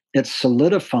 It's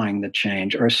solidifying the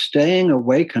change, or staying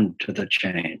awakened to the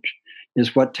change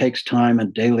is what takes time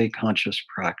and daily conscious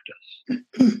practice.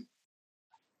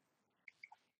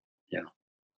 Yeah.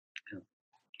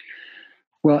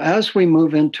 Well, as we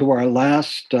move into our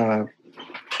last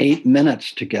 8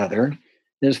 minutes together,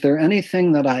 is there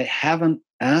anything that I haven't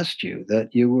asked you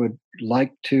that you would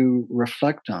like to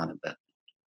reflect on a bit?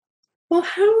 Well,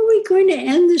 how are we going to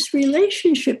end this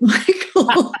relationship,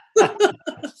 Michael?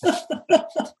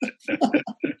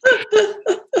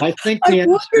 I think I've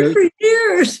wondered for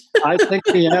years. I think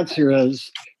the answer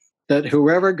is that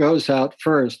whoever goes out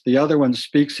first, the other one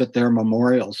speaks at their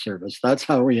memorial service. That's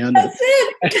how we end That's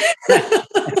it.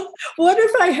 What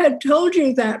if I had told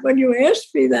you that when you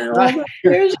asked me that all those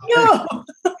years ago?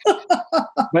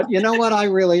 But you know what I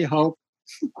really hope?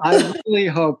 I really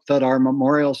hope that our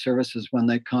memorial services, when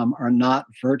they come, are not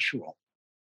virtual,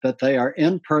 that they are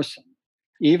in person,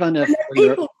 even if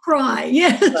people cry,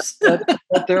 yes.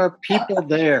 that there are people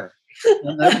there,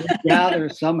 and that we gather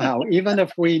somehow, even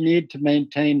if we need to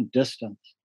maintain distance.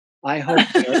 I hope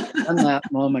that when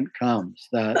that moment comes,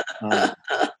 that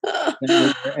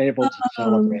we're able to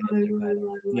celebrate it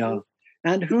together. Yeah.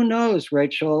 And who knows,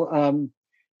 Rachel?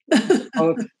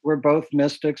 We're both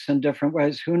mystics in different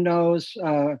ways. Who knows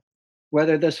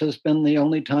whether this has been the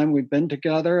only time we've been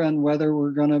together and whether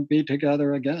we're going to be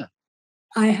together again?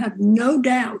 I have no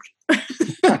doubt.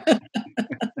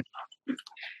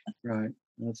 Right.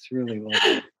 That's really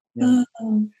lovely. Yeah.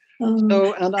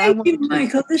 Thank you,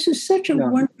 Michael. This is such a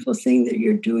wonderful thing that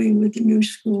you're doing with the New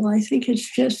School. I think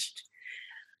it's just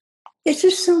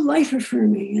so life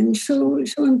affirming and so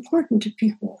important to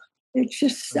people. It's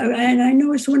just, and I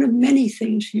know it's one of many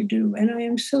things you do, and I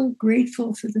am so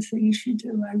grateful for the things you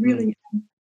do. I really am.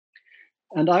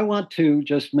 And I want to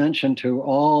just mention to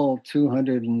all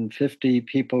 250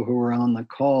 people who were on the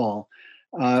call,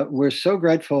 we're so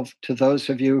grateful to those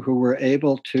of you who were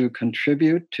able to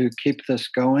contribute to keep this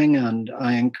going. And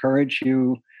I encourage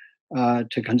you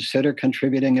to consider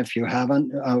contributing if you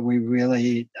haven't. We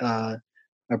really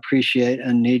appreciate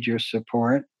and need your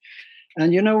support.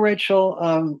 And you know,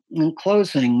 Rachel, in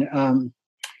closing,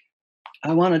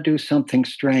 I want to do something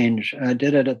strange. I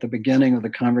did it at the beginning of the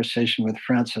conversation with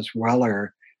Francis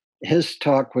Weller. His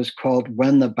talk was called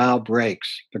When the Bough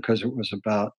Breaks, because it was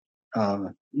about,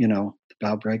 the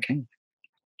bough breaking.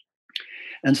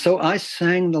 And so I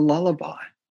sang the lullaby.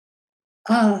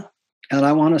 And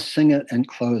I want to sing it in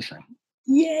closing.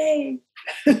 Yay!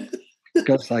 It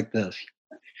goes like this.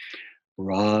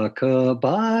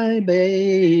 Rock-a-bye,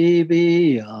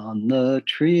 baby, on the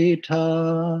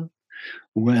treetop.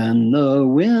 When the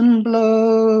wind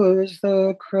blows,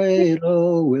 the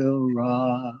cradle will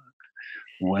rock.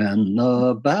 When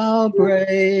the bough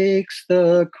breaks,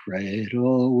 the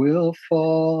cradle will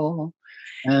fall.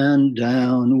 And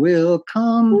down will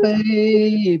come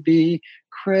baby,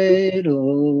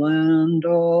 cradle and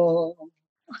all.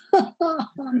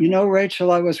 You know, Rachel,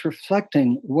 I was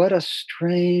reflecting, what a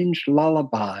strange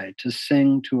lullaby to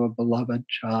sing to a beloved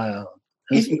child.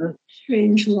 Isn't it?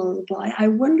 Strange lullaby. I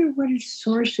wonder what its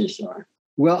sources are.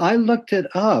 Well, I looked it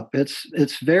up.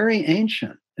 It's very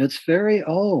ancient. It's very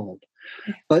old.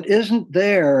 But isn't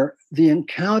there the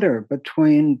encounter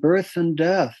between birth and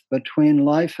death, between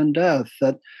life and death,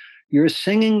 that you're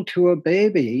singing to a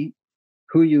baby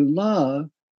who you love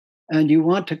and you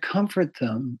want to comfort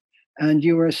them, and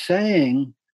you are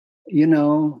saying,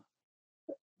 the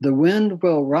wind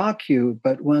will rock you,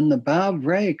 but when the bough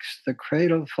breaks, the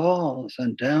cradle falls,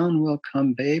 and down will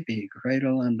come baby,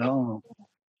 cradle and all.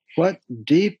 What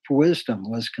deep wisdom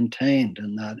was contained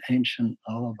in that ancient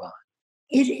lullaby.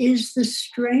 It is the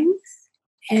strength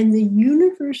and the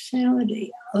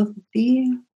universality of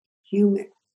being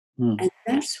human. And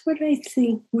that's what I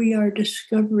think we are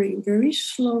discovering very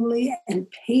slowly and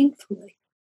painfully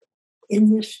in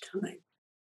this time.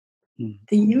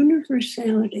 The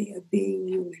universality of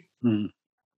being human.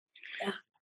 Yeah.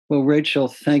 Well, Rachel,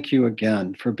 thank you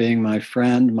again for being my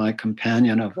friend, my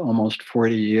companion of almost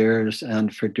 40 years,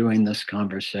 and for doing this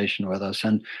conversation with us.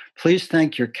 And please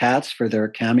thank your cats for their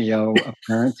cameo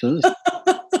appearances.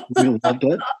 We loved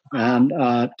it. And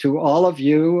to all of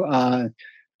you,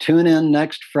 tune in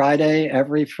next Friday.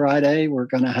 Every Friday, we're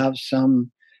going to have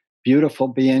some beautiful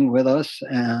being with us.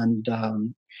 And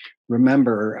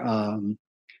remember,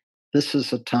 this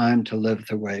is a time to live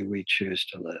the way we choose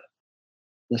to live.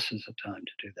 This is a time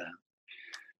to do that.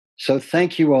 So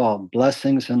thank you all.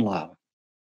 Blessings and love.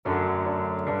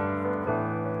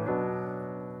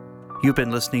 You've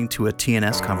been listening to a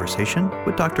TNS conversation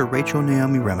with Dr. Rachel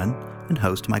Naomi Remen and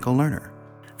host Michael Lerner.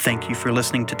 Thank you for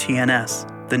listening to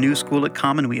TNS, the New School at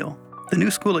Commonweal. The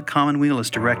New School at Commonweal is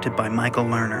directed by Michael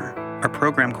Lerner. Our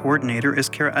program coordinator is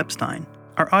Kara Epstein.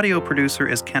 Our audio producer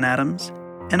is Ken Adams.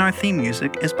 And our theme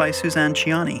music is by Suzanne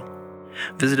Ciani.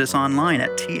 Visit us online at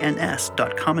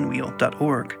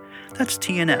tns.commonweal.org. That's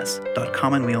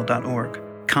tns.commonweal.org.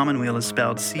 Commonweal is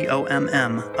spelled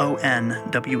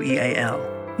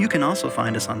COMMONWEAL. You can also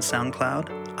find us on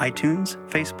SoundCloud, iTunes,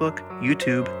 Facebook,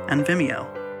 YouTube, and Vimeo.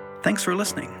 Thanks for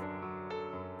listening.